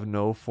I have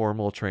no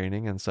formal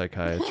training in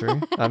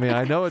psychiatry? I mean,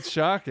 I know it's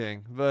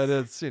shocking, but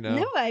it's,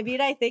 No, I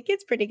mean, I think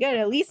it's pretty good.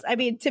 At least, I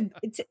mean,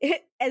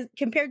 as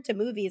compared to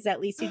movies,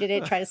 at least you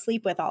didn't try to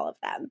sleep with all of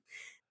them.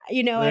 I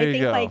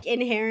think like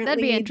inherently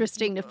that'd be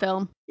interesting to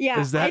film.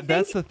 Yeah.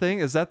 That's the thing?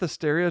 Is that the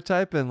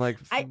stereotype in like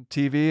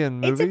TV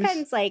and movies? It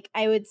depends. Like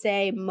I would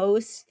say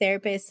most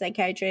therapists,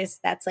 psychiatrists,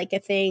 that's like a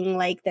thing,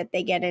 like that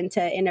they get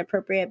into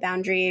inappropriate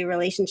boundary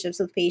relationships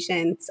with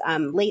patients.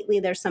 Lately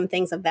there's some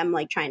things of them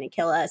like trying to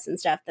kill us and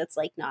stuff that's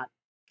like not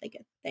like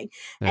a thing.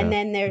 Yeah, and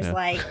then there's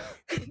like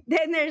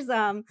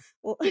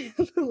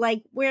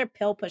we're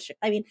pill pushing.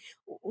 I mean,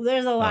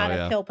 there's a lot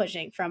of pill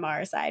pushing from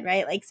our side,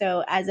 right? Like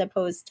so as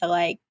opposed to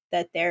like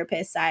the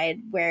therapist side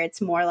where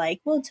it's more like,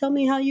 well, tell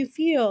me how you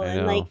feel.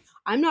 And like,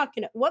 I'm not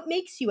going to, what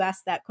makes you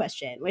ask that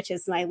question, which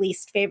is my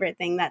least favorite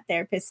thing that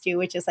therapists do,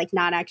 which is like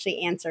not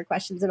actually answer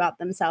questions about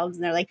themselves.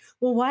 And they're like,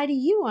 well, why do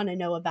you want to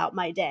know about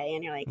my day?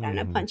 And you're like, I'm going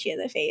to punch you in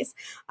the face.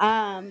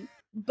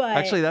 But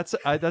actually that's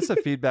a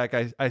feedback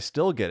I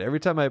still get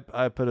every time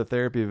I put a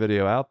therapy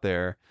video out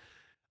there.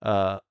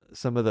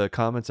 Some of the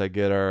comments I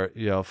get are,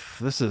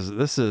 this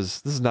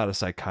is not a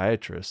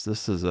psychiatrist.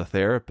 This is a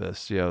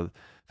therapist,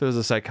 it was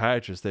a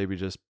psychiatrist, they'd be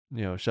just,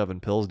 shoving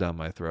pills down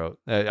my throat.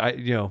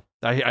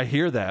 I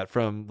hear that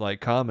from like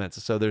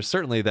comments. So there's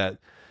certainly that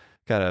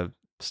kind of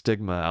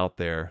stigma out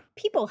there.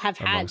 People have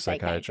among had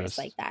psychiatrists psychiatrists.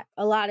 like that.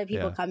 A lot of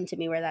people Yeah. come to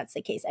me where that's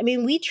the case. I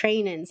mean, we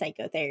train in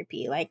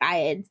psychotherapy. Like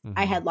I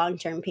had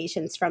long-term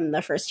patients from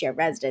the first year of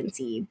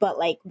residency, but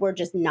like we're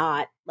just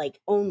not like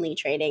only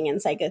training in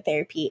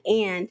psychotherapy.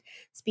 And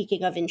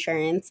speaking of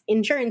insurance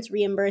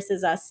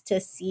reimburses us to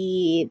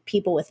see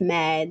people with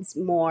meds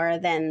more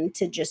than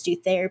to just do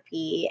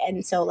therapy.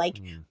 And so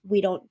like we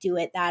don't do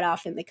it that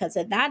often because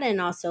of that. And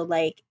also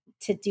like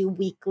to do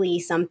weekly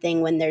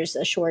something when there's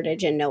a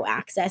shortage and no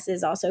access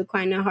is also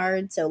kind of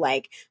hard. So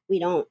like we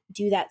don't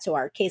do that. So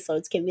our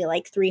caseloads can be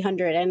like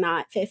 300 and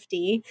not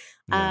 50.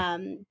 Yeah.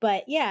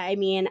 But yeah, I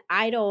mean,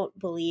 I don't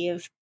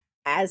believe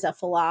as a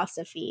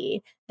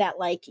philosophy that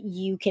like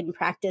you can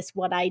practice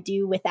what I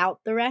do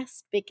without the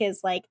rest,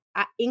 because like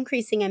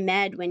increasing a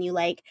med when you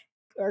like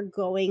are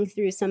going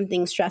through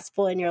something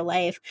stressful in your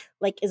life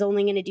like is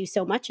only going to do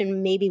so much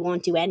and maybe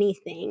won't do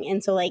anything.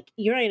 And so like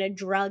you're not going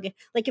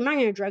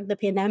to drug the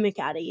pandemic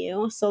out of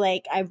you. So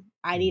like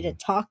I need to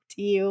talk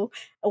to you.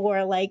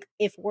 Or like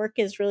if work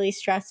is really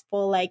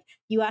stressful, like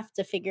you have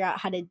to figure out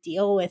how to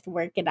deal with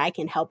work, and I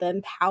can help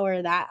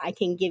empower that. I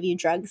can give you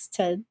drugs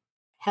to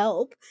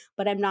help,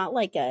 but I'm not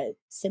like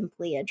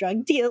simply a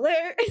drug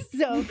dealer.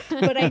 So,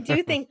 but I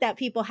do think that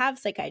people have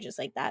psychiatrists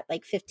like that,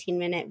 like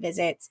 15-minute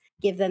visits,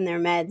 give them their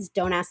meds,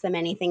 don't ask them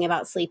anything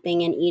about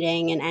sleeping and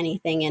eating and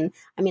anything. And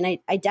I mean,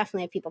 I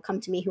definitely have people come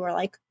to me who are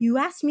like, you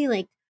asked me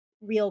like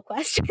real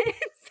questions.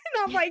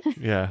 And I'm like,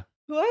 Yeah.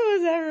 what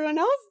was everyone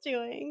else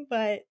doing?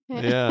 But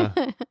Yeah.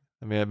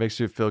 I mean, it makes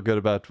you feel good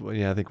about,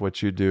 I think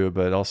what you do,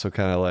 but also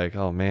kind of like,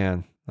 oh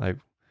man, like,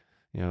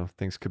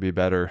 things could be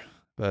better.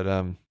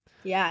 But,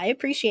 yeah, I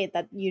appreciate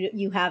that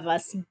you have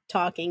us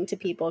talking to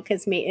people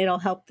because it'll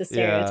help the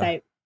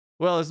stereotype.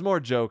 Yeah. Well, there's more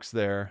jokes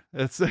there.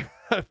 It's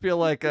I feel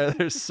like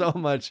there's so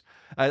much.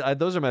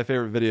 Those are my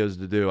favorite videos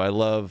to do. I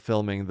love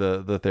filming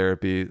the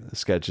therapy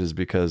sketches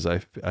because I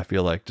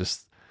feel like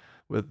just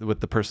with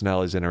the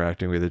personalities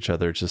interacting with each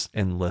other, it's just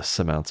endless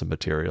amounts of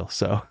material.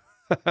 So,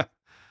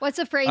 what's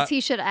a phrase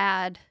he should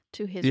add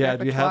to his yeah?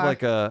 repertoire? Do you have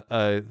like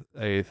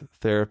a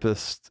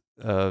therapist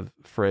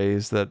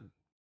phrase that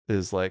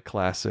is like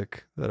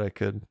classic that I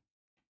could?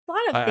 A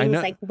lot of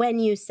things like when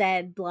you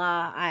said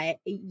blah, I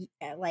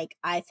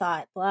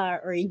thought blah,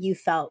 or you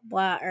felt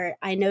blah, or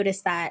I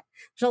noticed that.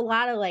 There's a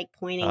lot of like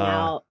pointing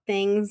out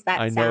things that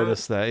I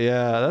noticed that.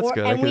 Yeah, that's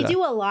good. And we do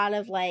a lot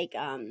of like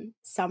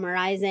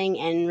summarizing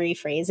and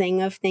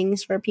rephrasing of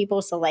things for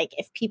people. So like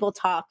if people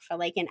talk for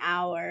like an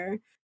hour,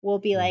 we'll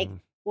be like,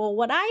 well,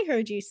 what I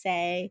heard you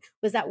say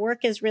was that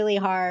work is really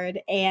hard.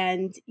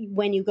 And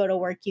when you go to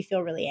work, you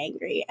feel really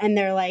angry. And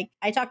they're like,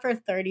 I talked for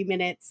 30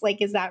 minutes.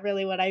 Like, is that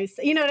really what I was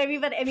saying? You know what I mean?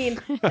 But I mean,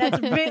 that's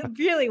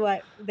really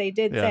what they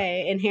did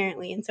say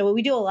inherently. And so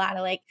we do a lot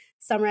of like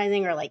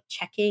summarizing or like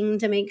checking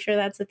to make sure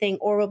that's the thing.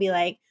 Or we'll be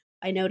like,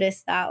 I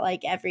noticed that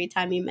like every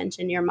time you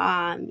mention your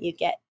mom, you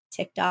get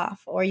ticked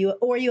off, or you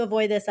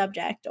avoid the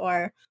subject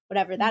or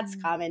whatever. That's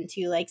common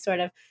too. Like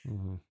sort of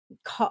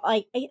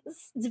like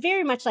it's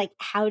very much like,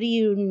 how do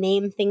you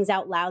name things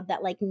out loud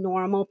that like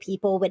normal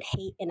people would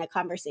hate in a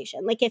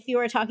conversation? Like if you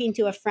were talking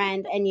to a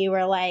friend and you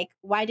were like,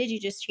 why did you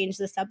just change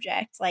the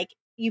subject? Like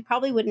you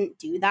probably wouldn't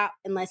do that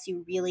unless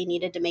you really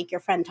needed to make your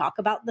friend talk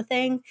about the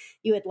thing.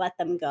 You would let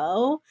them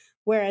go.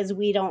 Whereas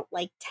we don't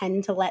like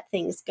tend to let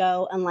things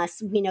go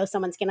unless we know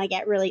someone's going to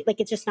get really like,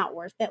 it's just not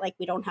worth it. Like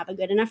we don't have a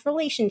good enough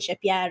relationship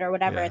yet or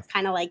whatever. It's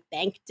kind of like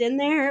banked in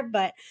there,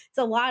 but it's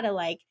a lot of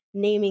like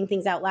naming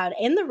things out loud.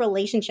 And the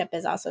relationship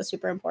is also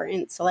super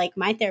important. So like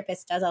my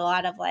therapist does a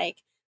lot of like,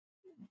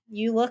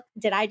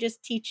 did I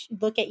just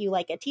look at you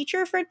like a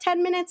teacher for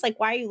 10 minutes? Like,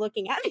 why are you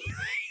looking at me?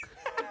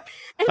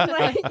 And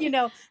like,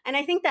 and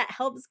I think that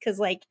helps because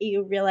like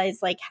you realize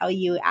like how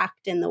you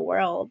act in the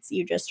world.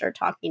 You just are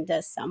talking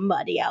to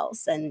somebody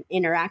else and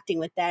interacting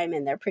with them,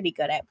 and they're pretty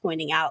good at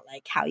pointing out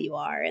like how you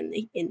are in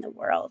the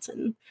world.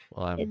 And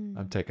well,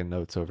 I'm taking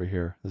notes over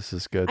here. This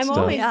is good I'm stuff.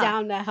 always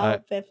down to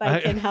help if I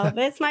can help.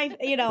 It's my,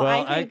 well,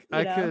 I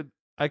think,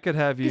 I could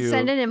have you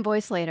send an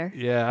invoice later.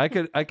 Yeah, I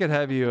could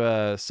have you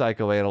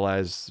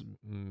psychoanalyze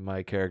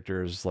my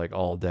characters like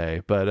all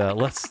day. But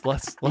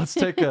let's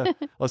take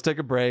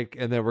a break,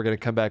 and then we're gonna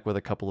come back with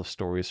a couple of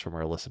stories from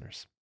our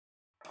listeners.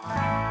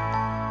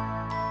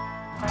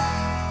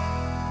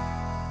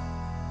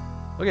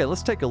 Okay,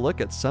 let's take a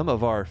look at some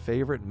of our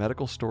favorite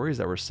medical stories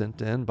that were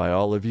sent in by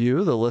all of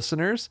you, the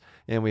listeners.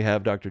 And we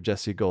have Dr.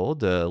 Jessi Gold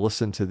to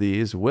listen to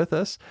these with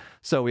us.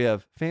 So we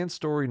have fan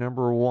story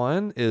number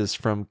 1 is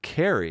from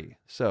Carrie.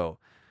 So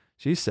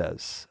she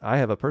says, I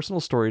have a personal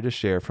story to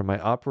share from my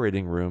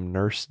operating room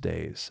nurse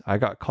days. I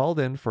got called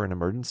in for an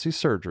emergency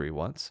surgery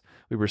once.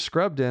 We were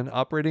scrubbed in,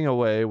 operating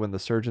away when the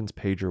surgeon's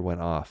pager went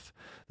off.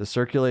 The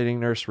circulating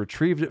nurse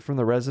retrieved it from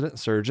the resident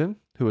surgeon,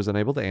 who was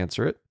unable to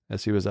answer it,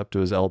 as he was up to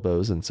his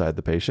elbows inside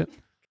the patient.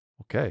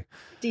 Okay.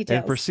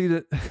 Details.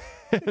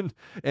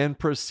 And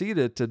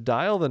proceeded to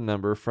dial the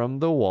number from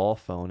the wall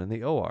phone in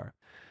the OR.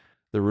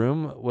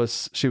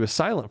 She was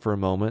silent for a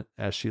moment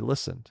as she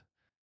listened.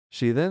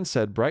 She then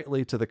said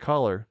brightly to the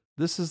caller,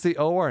 "This is the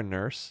OR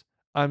nurse.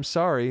 I'm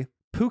sorry,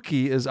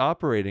 Pookie is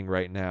operating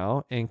right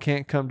now and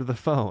can't come to the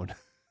phone.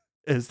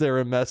 Is there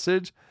a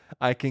message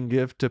I can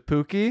give to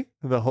Pookie?"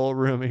 The whole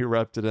room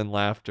erupted in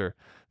laughter.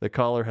 The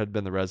caller had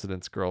been the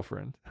resident's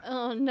girlfriend.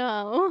 Oh,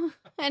 no.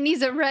 And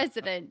he's a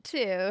resident,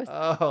 too.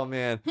 Oh,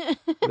 man.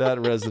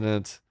 That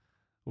resident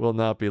will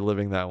not be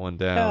living that one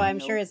down. Oh, I'm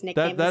sure his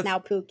nickname is now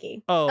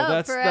Pookie. Oh,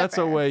 that's a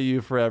forever. way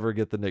you forever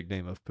get the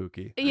nickname of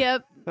Pookie.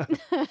 Yep.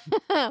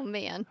 Oh,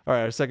 man. All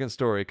right, our second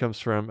story comes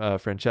from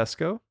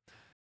Francesco.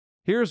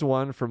 Here's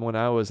one from when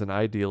I was an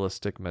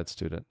idealistic med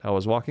student. I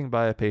was walking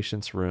by a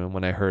patient's room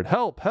when I heard,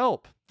 "Help,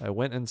 help!" I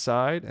went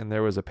inside, and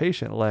there was a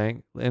patient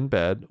laying in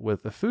bed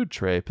with a food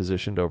tray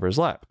positioned over his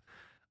lap.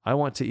 "I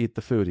want to eat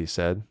the food," he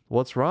said.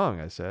 "What's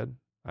wrong?" I said.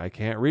 "I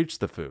can't reach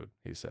the food,"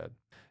 he said.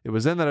 It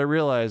was then that I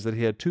realized that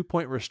he had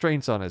 2-point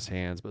restraints on his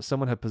hands, but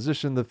someone had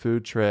positioned the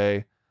food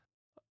tray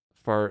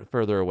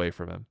further away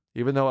from him.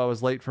 Even though I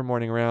was late for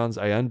morning rounds,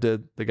 I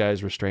undid the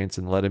guy's restraints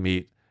and let him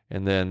eat,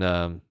 and then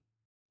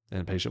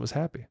the patient was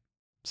happy.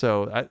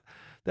 So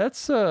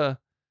that's I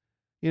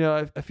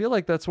feel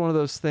like that's one of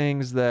those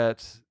things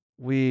that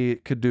we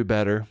could do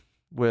better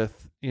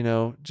with,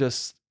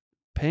 just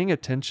paying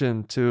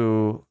attention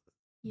to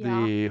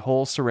the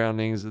whole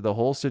surroundings, the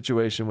whole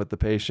situation with the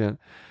patient,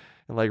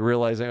 and like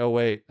realizing, oh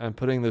wait, I'm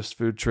putting this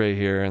food tray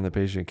here and the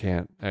patient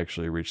can't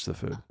actually reach the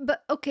food.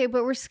 But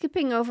we're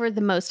skipping over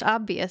the most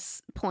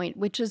obvious point,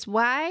 which is,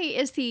 why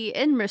is he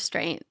in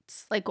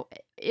restraints? Like,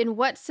 in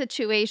what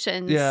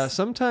situations? Yeah,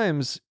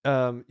 sometimes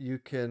you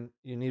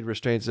need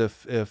restraints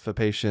if a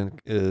patient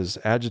is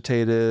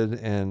agitated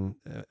and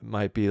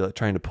might be like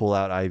trying to pull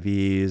out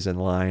IVs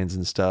and lines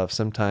and stuff.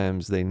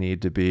 Sometimes they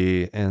need to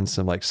be in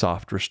some like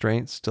soft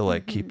restraints to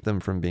like keep them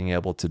from being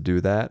able to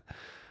do that.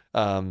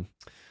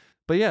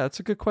 But yeah, it's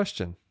a good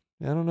question.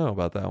 I don't know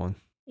about that one.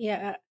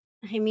 Yeah.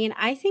 I mean,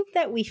 I think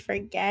that we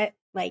forget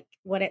like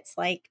what it's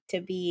like to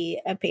be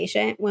a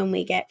patient when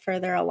we get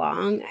further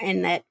along,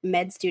 and that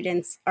med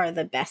students are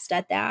the best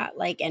at that.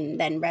 Like, and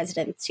then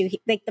residents too.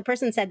 Like the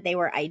person said they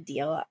were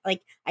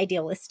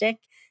idealistic.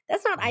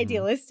 That's not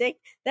idealistic.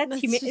 That's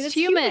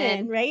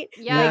human, right?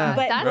 Yeah,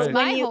 but that's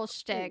my whole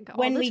shtick.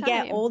 When we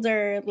get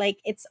older, like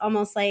it's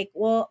almost like,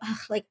 well,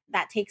 like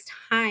that takes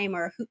time,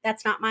 or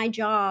that's not my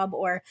job,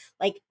 or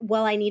like,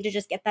 well, I need to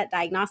just get that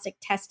diagnostic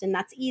test and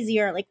that's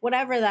easier. Like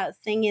whatever that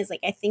thing is,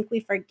 like I think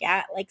we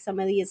forget like some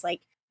of these like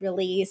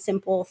really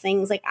simple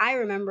things. Like I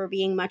remember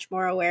being much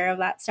more aware of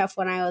that stuff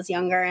when I was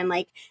younger, and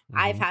like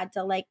I've had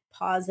to like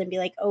pause and be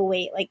like, oh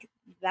wait, like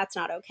that's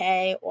not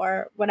okay,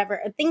 or whatever.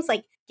 Things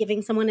like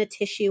giving someone a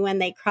tissue when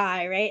they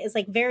cry, right? It's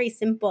like very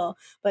simple,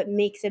 but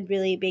makes a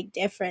really big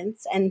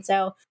difference. And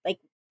so like,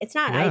 it's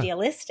not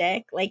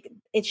idealistic. Like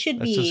it should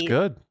be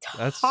good.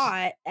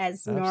 Taught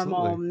as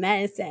normal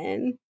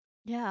medicine.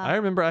 Yeah. I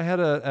remember I had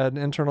an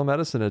internal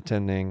medicine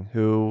attending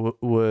who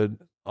would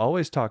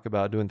always talk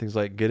about doing things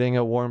like getting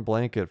a warm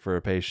blanket for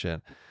a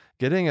patient,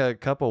 getting a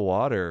cup of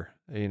water,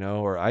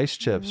 or ice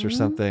chips or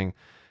something.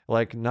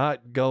 Like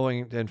not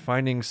going and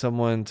finding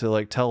someone to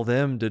like tell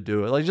them to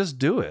do it. Like just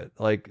do it.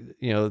 Like,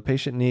 the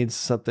patient needs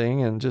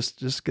something and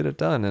just get it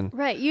done. And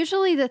right.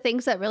 Usually the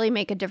things that really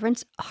make a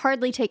difference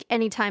hardly take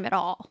any time at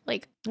all.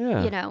 Like,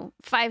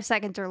 5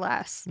 seconds or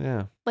less.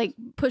 Yeah. Like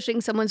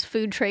pushing someone's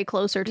food tray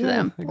closer to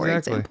them, for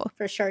example.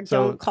 For sure.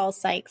 Don't call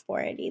psych for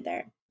it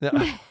either.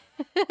 Yeah.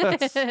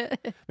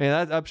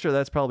 I'm sure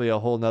that's probably a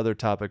whole nother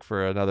topic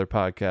for another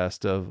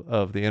podcast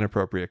of the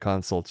inappropriate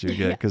consults you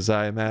get. Cause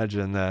I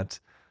imagine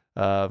that,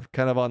 kind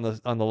of on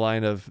the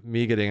line of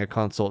me getting a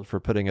consult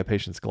for putting a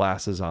patient's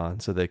glasses on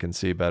so they can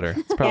see better.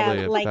 It's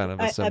probably kind of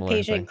a similar a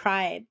patient thing.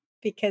 Cried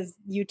because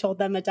you told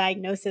them a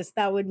diagnosis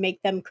that would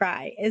make them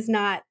cry is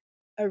not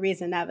a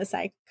reason to have a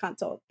psych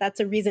consult. That's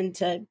a reason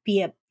to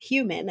be a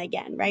human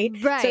again, right?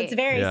 So it's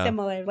very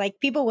similar. Like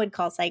people would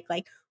call psych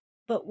like,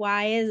 but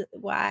why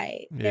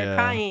they're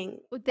crying?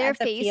 Their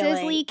face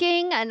is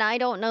leaking and I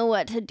don't know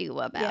what to do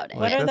about it.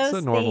 What are that's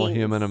those a normal things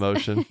human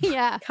emotion.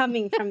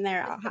 coming from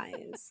their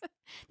eyes?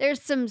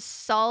 There's some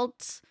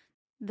salt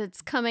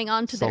that's coming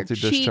onto Salty their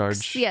cheeks.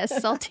 discharge.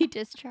 Yes, salty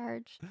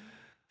discharge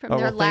from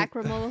their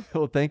lacrimal.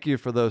 Well, thank you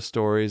for those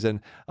stories. And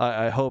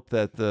I hope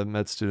that the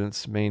med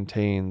students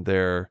maintain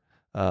their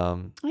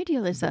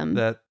idealism.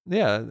 That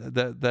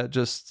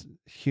just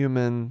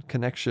human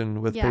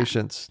connection with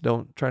patients.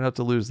 Try not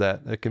to lose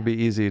that. It can be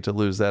easy to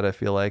lose that, I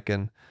feel like,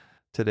 in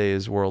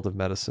today's world of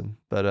medicine.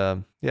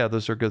 But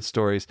those are good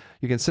stories.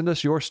 You can send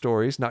us your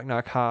stories, knock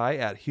knock hi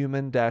at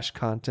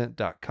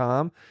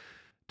human-content.com.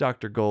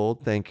 Dr.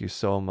 Gold, thank you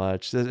so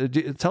much.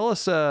 Tell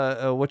us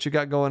what you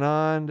got going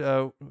on.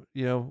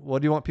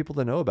 What do you want people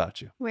to know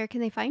about you? Where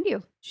can they find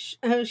you?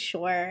 Oh,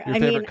 sure. Your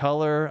favorite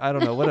color? I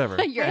don't know,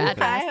 whatever. Your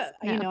address.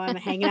 I'm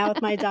hanging out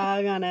with my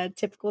dog on a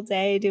typical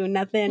day, doing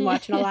nothing,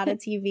 watching a lot of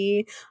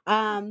TV.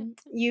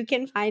 You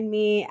can find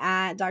me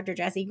at Dr.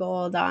 Jessi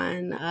Gold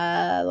on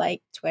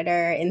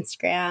Twitter,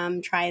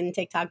 Instagram, trying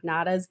TikTok,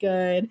 not as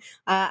good.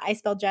 I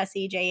spelled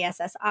Jessi,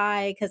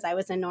 Jessi, because I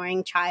was an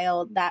annoying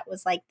child that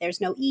was like,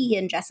 there's no E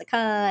in Jessica.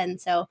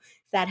 And so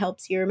if that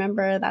helps you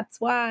remember,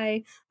 that's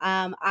why.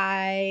 I'm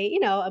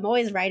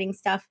always writing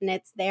stuff, and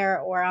it's there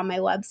or on my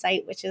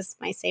website, which is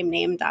my same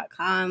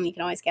name.com. You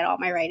can always get all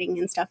my writing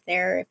and stuff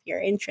there if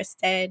you're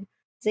interested.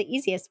 It's the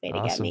easiest way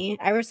to get me.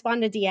 I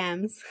respond to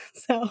DMs.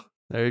 So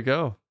there you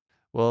go.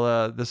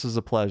 Well, this is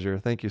a pleasure.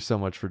 Thank you so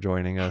much for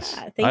joining us.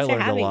 Thanks I for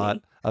learned a having lot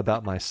me.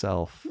 about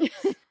myself.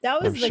 That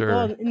was I'm the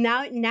sure. goal.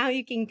 Now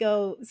you can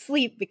go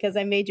sleep because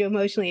I made you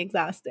emotionally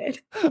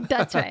exhausted.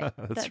 That's right.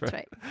 That's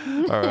right.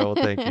 All right. Well,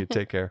 thank you.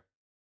 Take care.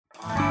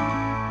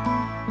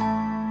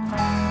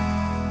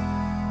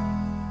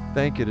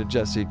 Thank you to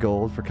Jessi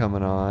Gold for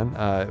coming on.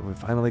 We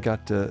finally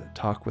got to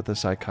talk with a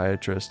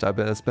psychiatrist. I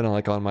bet it's been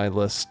on my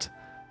list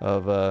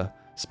of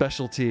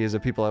specialties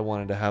of people I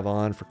wanted to have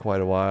on for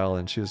quite a while,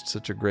 and she was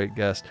such a great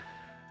guest.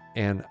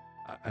 And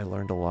I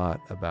learned a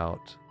lot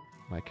about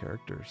my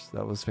characters.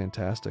 That was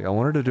fantastic. I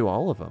wanted to do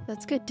all of them.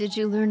 That's good. Did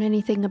you learn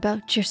anything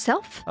about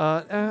yourself?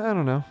 I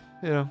don't know.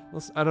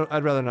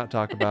 I'd rather not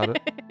talk about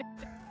it.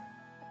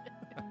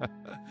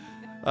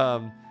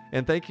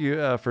 And thank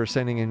you for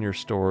sending in your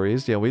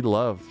stories. Yeah, we'd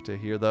love to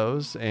hear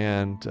those,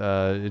 and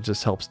it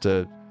just helps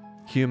to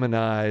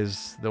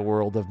humanize the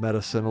world of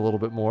medicine a little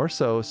bit more.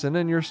 So send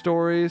in your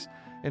stories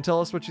and tell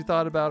us what you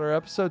thought about our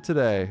episode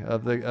today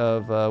of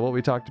what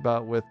we talked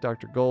about with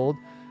Dr. Gold.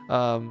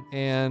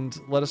 And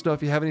let us know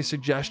if you have any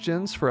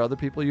suggestions for other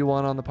people you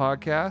want on the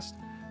podcast.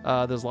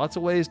 There's lots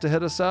of ways to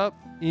hit us up.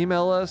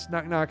 Email us,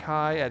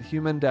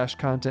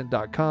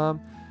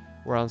 knockknockhi@human-content.com.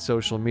 We're on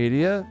social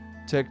media,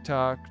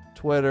 TikTok,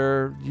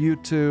 Twitter,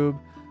 YouTube,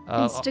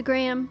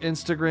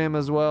 Instagram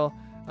as well.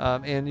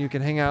 And you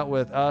can hang out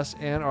with us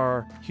and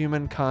our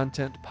Human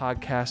Content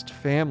Podcast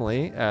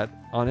family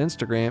on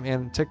Instagram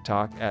and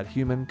TikTok at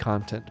Human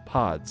Content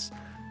Pods.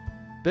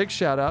 Big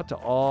shout out to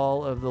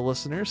all of the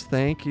listeners.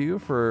 Thank you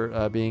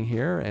for being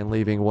here and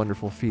leaving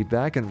wonderful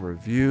feedback and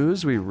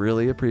reviews. We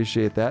really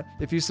appreciate that.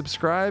 If you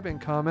subscribe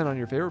and comment on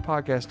your favorite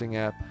podcasting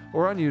app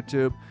or on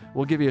YouTube,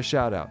 we'll give you a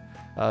shout out.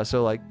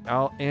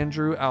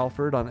 Andrew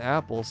Alford on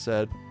Apple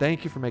said,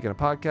 "Thank you for making a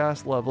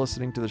podcast. Love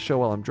listening to the show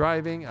while I'm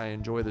driving. I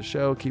enjoy the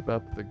show. Keep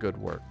up the good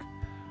work."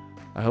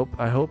 I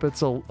hope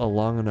it's a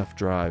long enough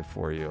drive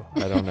for you.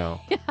 I don't know.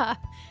 Yeah.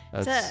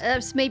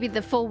 That's maybe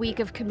the full week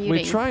of commuting.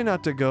 We try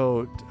not to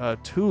go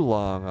too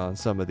long on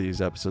some of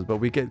these episodes, but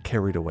we get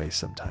carried away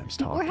sometimes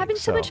talking. We're having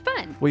so much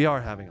fun. We are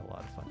having a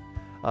lot of fun.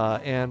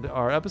 And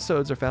our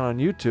episodes are found on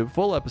YouTube,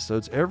 full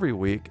episodes every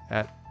week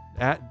at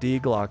D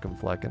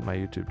Glockenflecken, my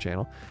YouTube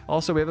channel.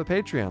 Also, we have a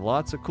Patreon.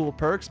 Lots of cool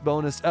perks,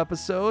 bonus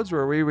episodes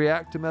where we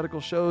react to medical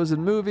shows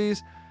and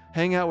movies,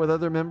 hang out with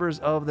other members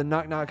of the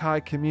Knock Knock High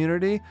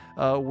community.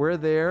 We're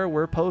there.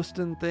 We're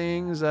posting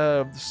things,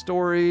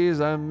 stories.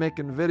 I'm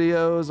making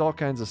videos, all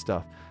kinds of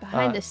stuff.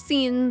 Behind the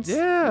scenes,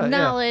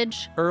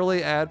 knowledge. Yeah.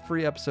 Early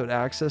ad-free episode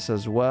access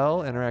as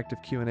well,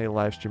 interactive Q&A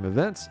live stream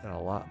events, and a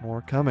lot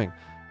more coming.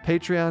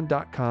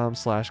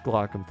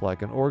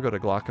 Patreon.com/Glockenflecken or go to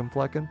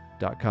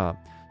Glockenflecken.com.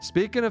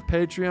 Speaking of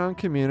Patreon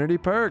community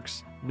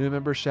perks, new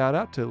member shout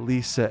out to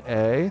Lisa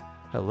A.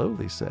 Hello,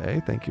 Lisa A.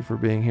 Thank you for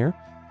being here.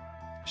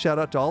 Shout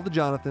out to all the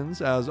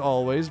Jonathans, as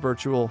always.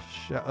 Virtual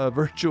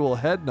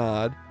head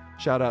nod.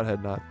 Shout out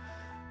head nod.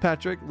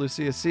 Patrick,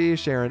 Lucia C,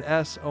 Sharon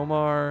S,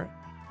 Omar,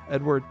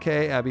 Edward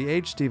K, Abby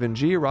H, Stephen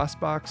G,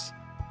 Rossbox,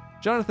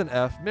 Jonathan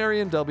F,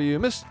 Marion W,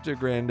 Mr.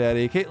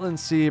 Granddaddy, Caitlin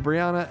C,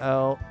 Brianna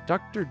L,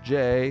 Dr.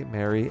 J,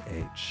 Mary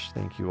H.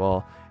 Thank you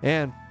all.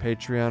 And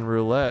Patreon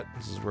Roulette.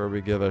 This is where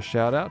we give a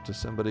shout out to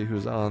somebody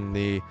who's on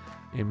the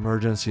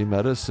emergency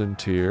medicine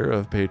tier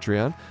of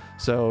Patreon.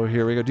 So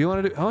here we go. Do you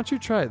want to do? How don't you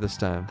try it this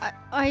time?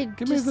 I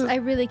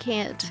really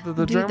can't.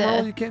 The drum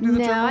roll? You can't do the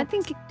drum roll? No, I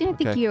think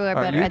Okay. you are All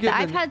right, better you at get that.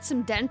 the- I've had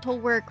some dental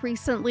work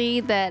recently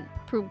that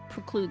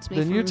precludes me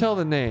Then from... you tell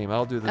the name.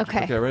 I'll do the.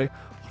 Okay. Okay, ready?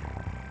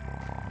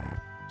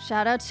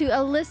 Shout out to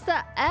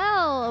Alyssa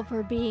L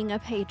for being a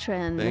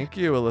patron. Thank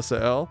you,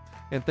 Alyssa L.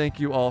 And thank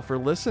you all for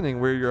listening.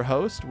 We're your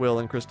hosts, Will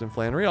and Kristen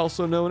Flannery,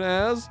 also known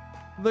as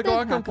the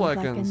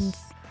Glockenfleckens.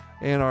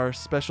 And our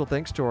special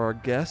thanks to our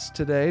guests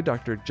today,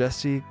 Dr.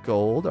 Jessi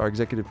Gold. Our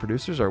executive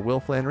producers are Will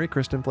Flannery,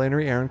 Kristen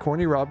Flannery, Aaron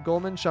Corney, Rob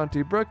Goldman,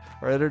 Shanti Brook.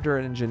 Our editor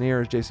and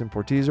engineer is Jason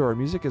Portizo. Our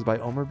music is by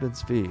Omer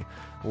Binsvi.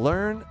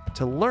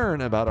 To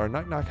learn about our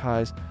Knock Knock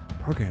Highs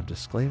program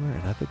disclaimer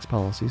and ethics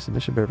policy,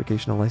 submission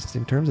verification on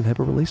licensing terms and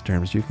HIPAA release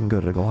terms, you can go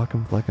to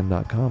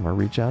glockenflecken.com or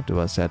reach out to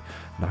us at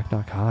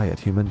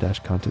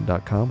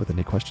knockknockhigh@human-content.com with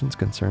any questions,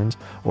 concerns,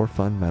 or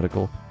fun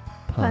medical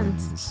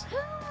puns.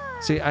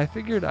 See, I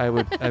figured I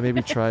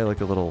maybe try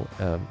like a little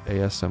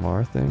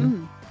ASMR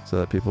thing. so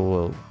that people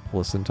will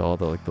listen to all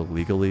the like the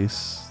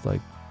legalese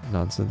like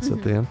nonsense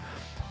at the end.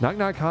 Knock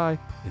Knock Hi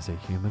is a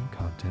human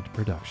content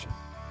production.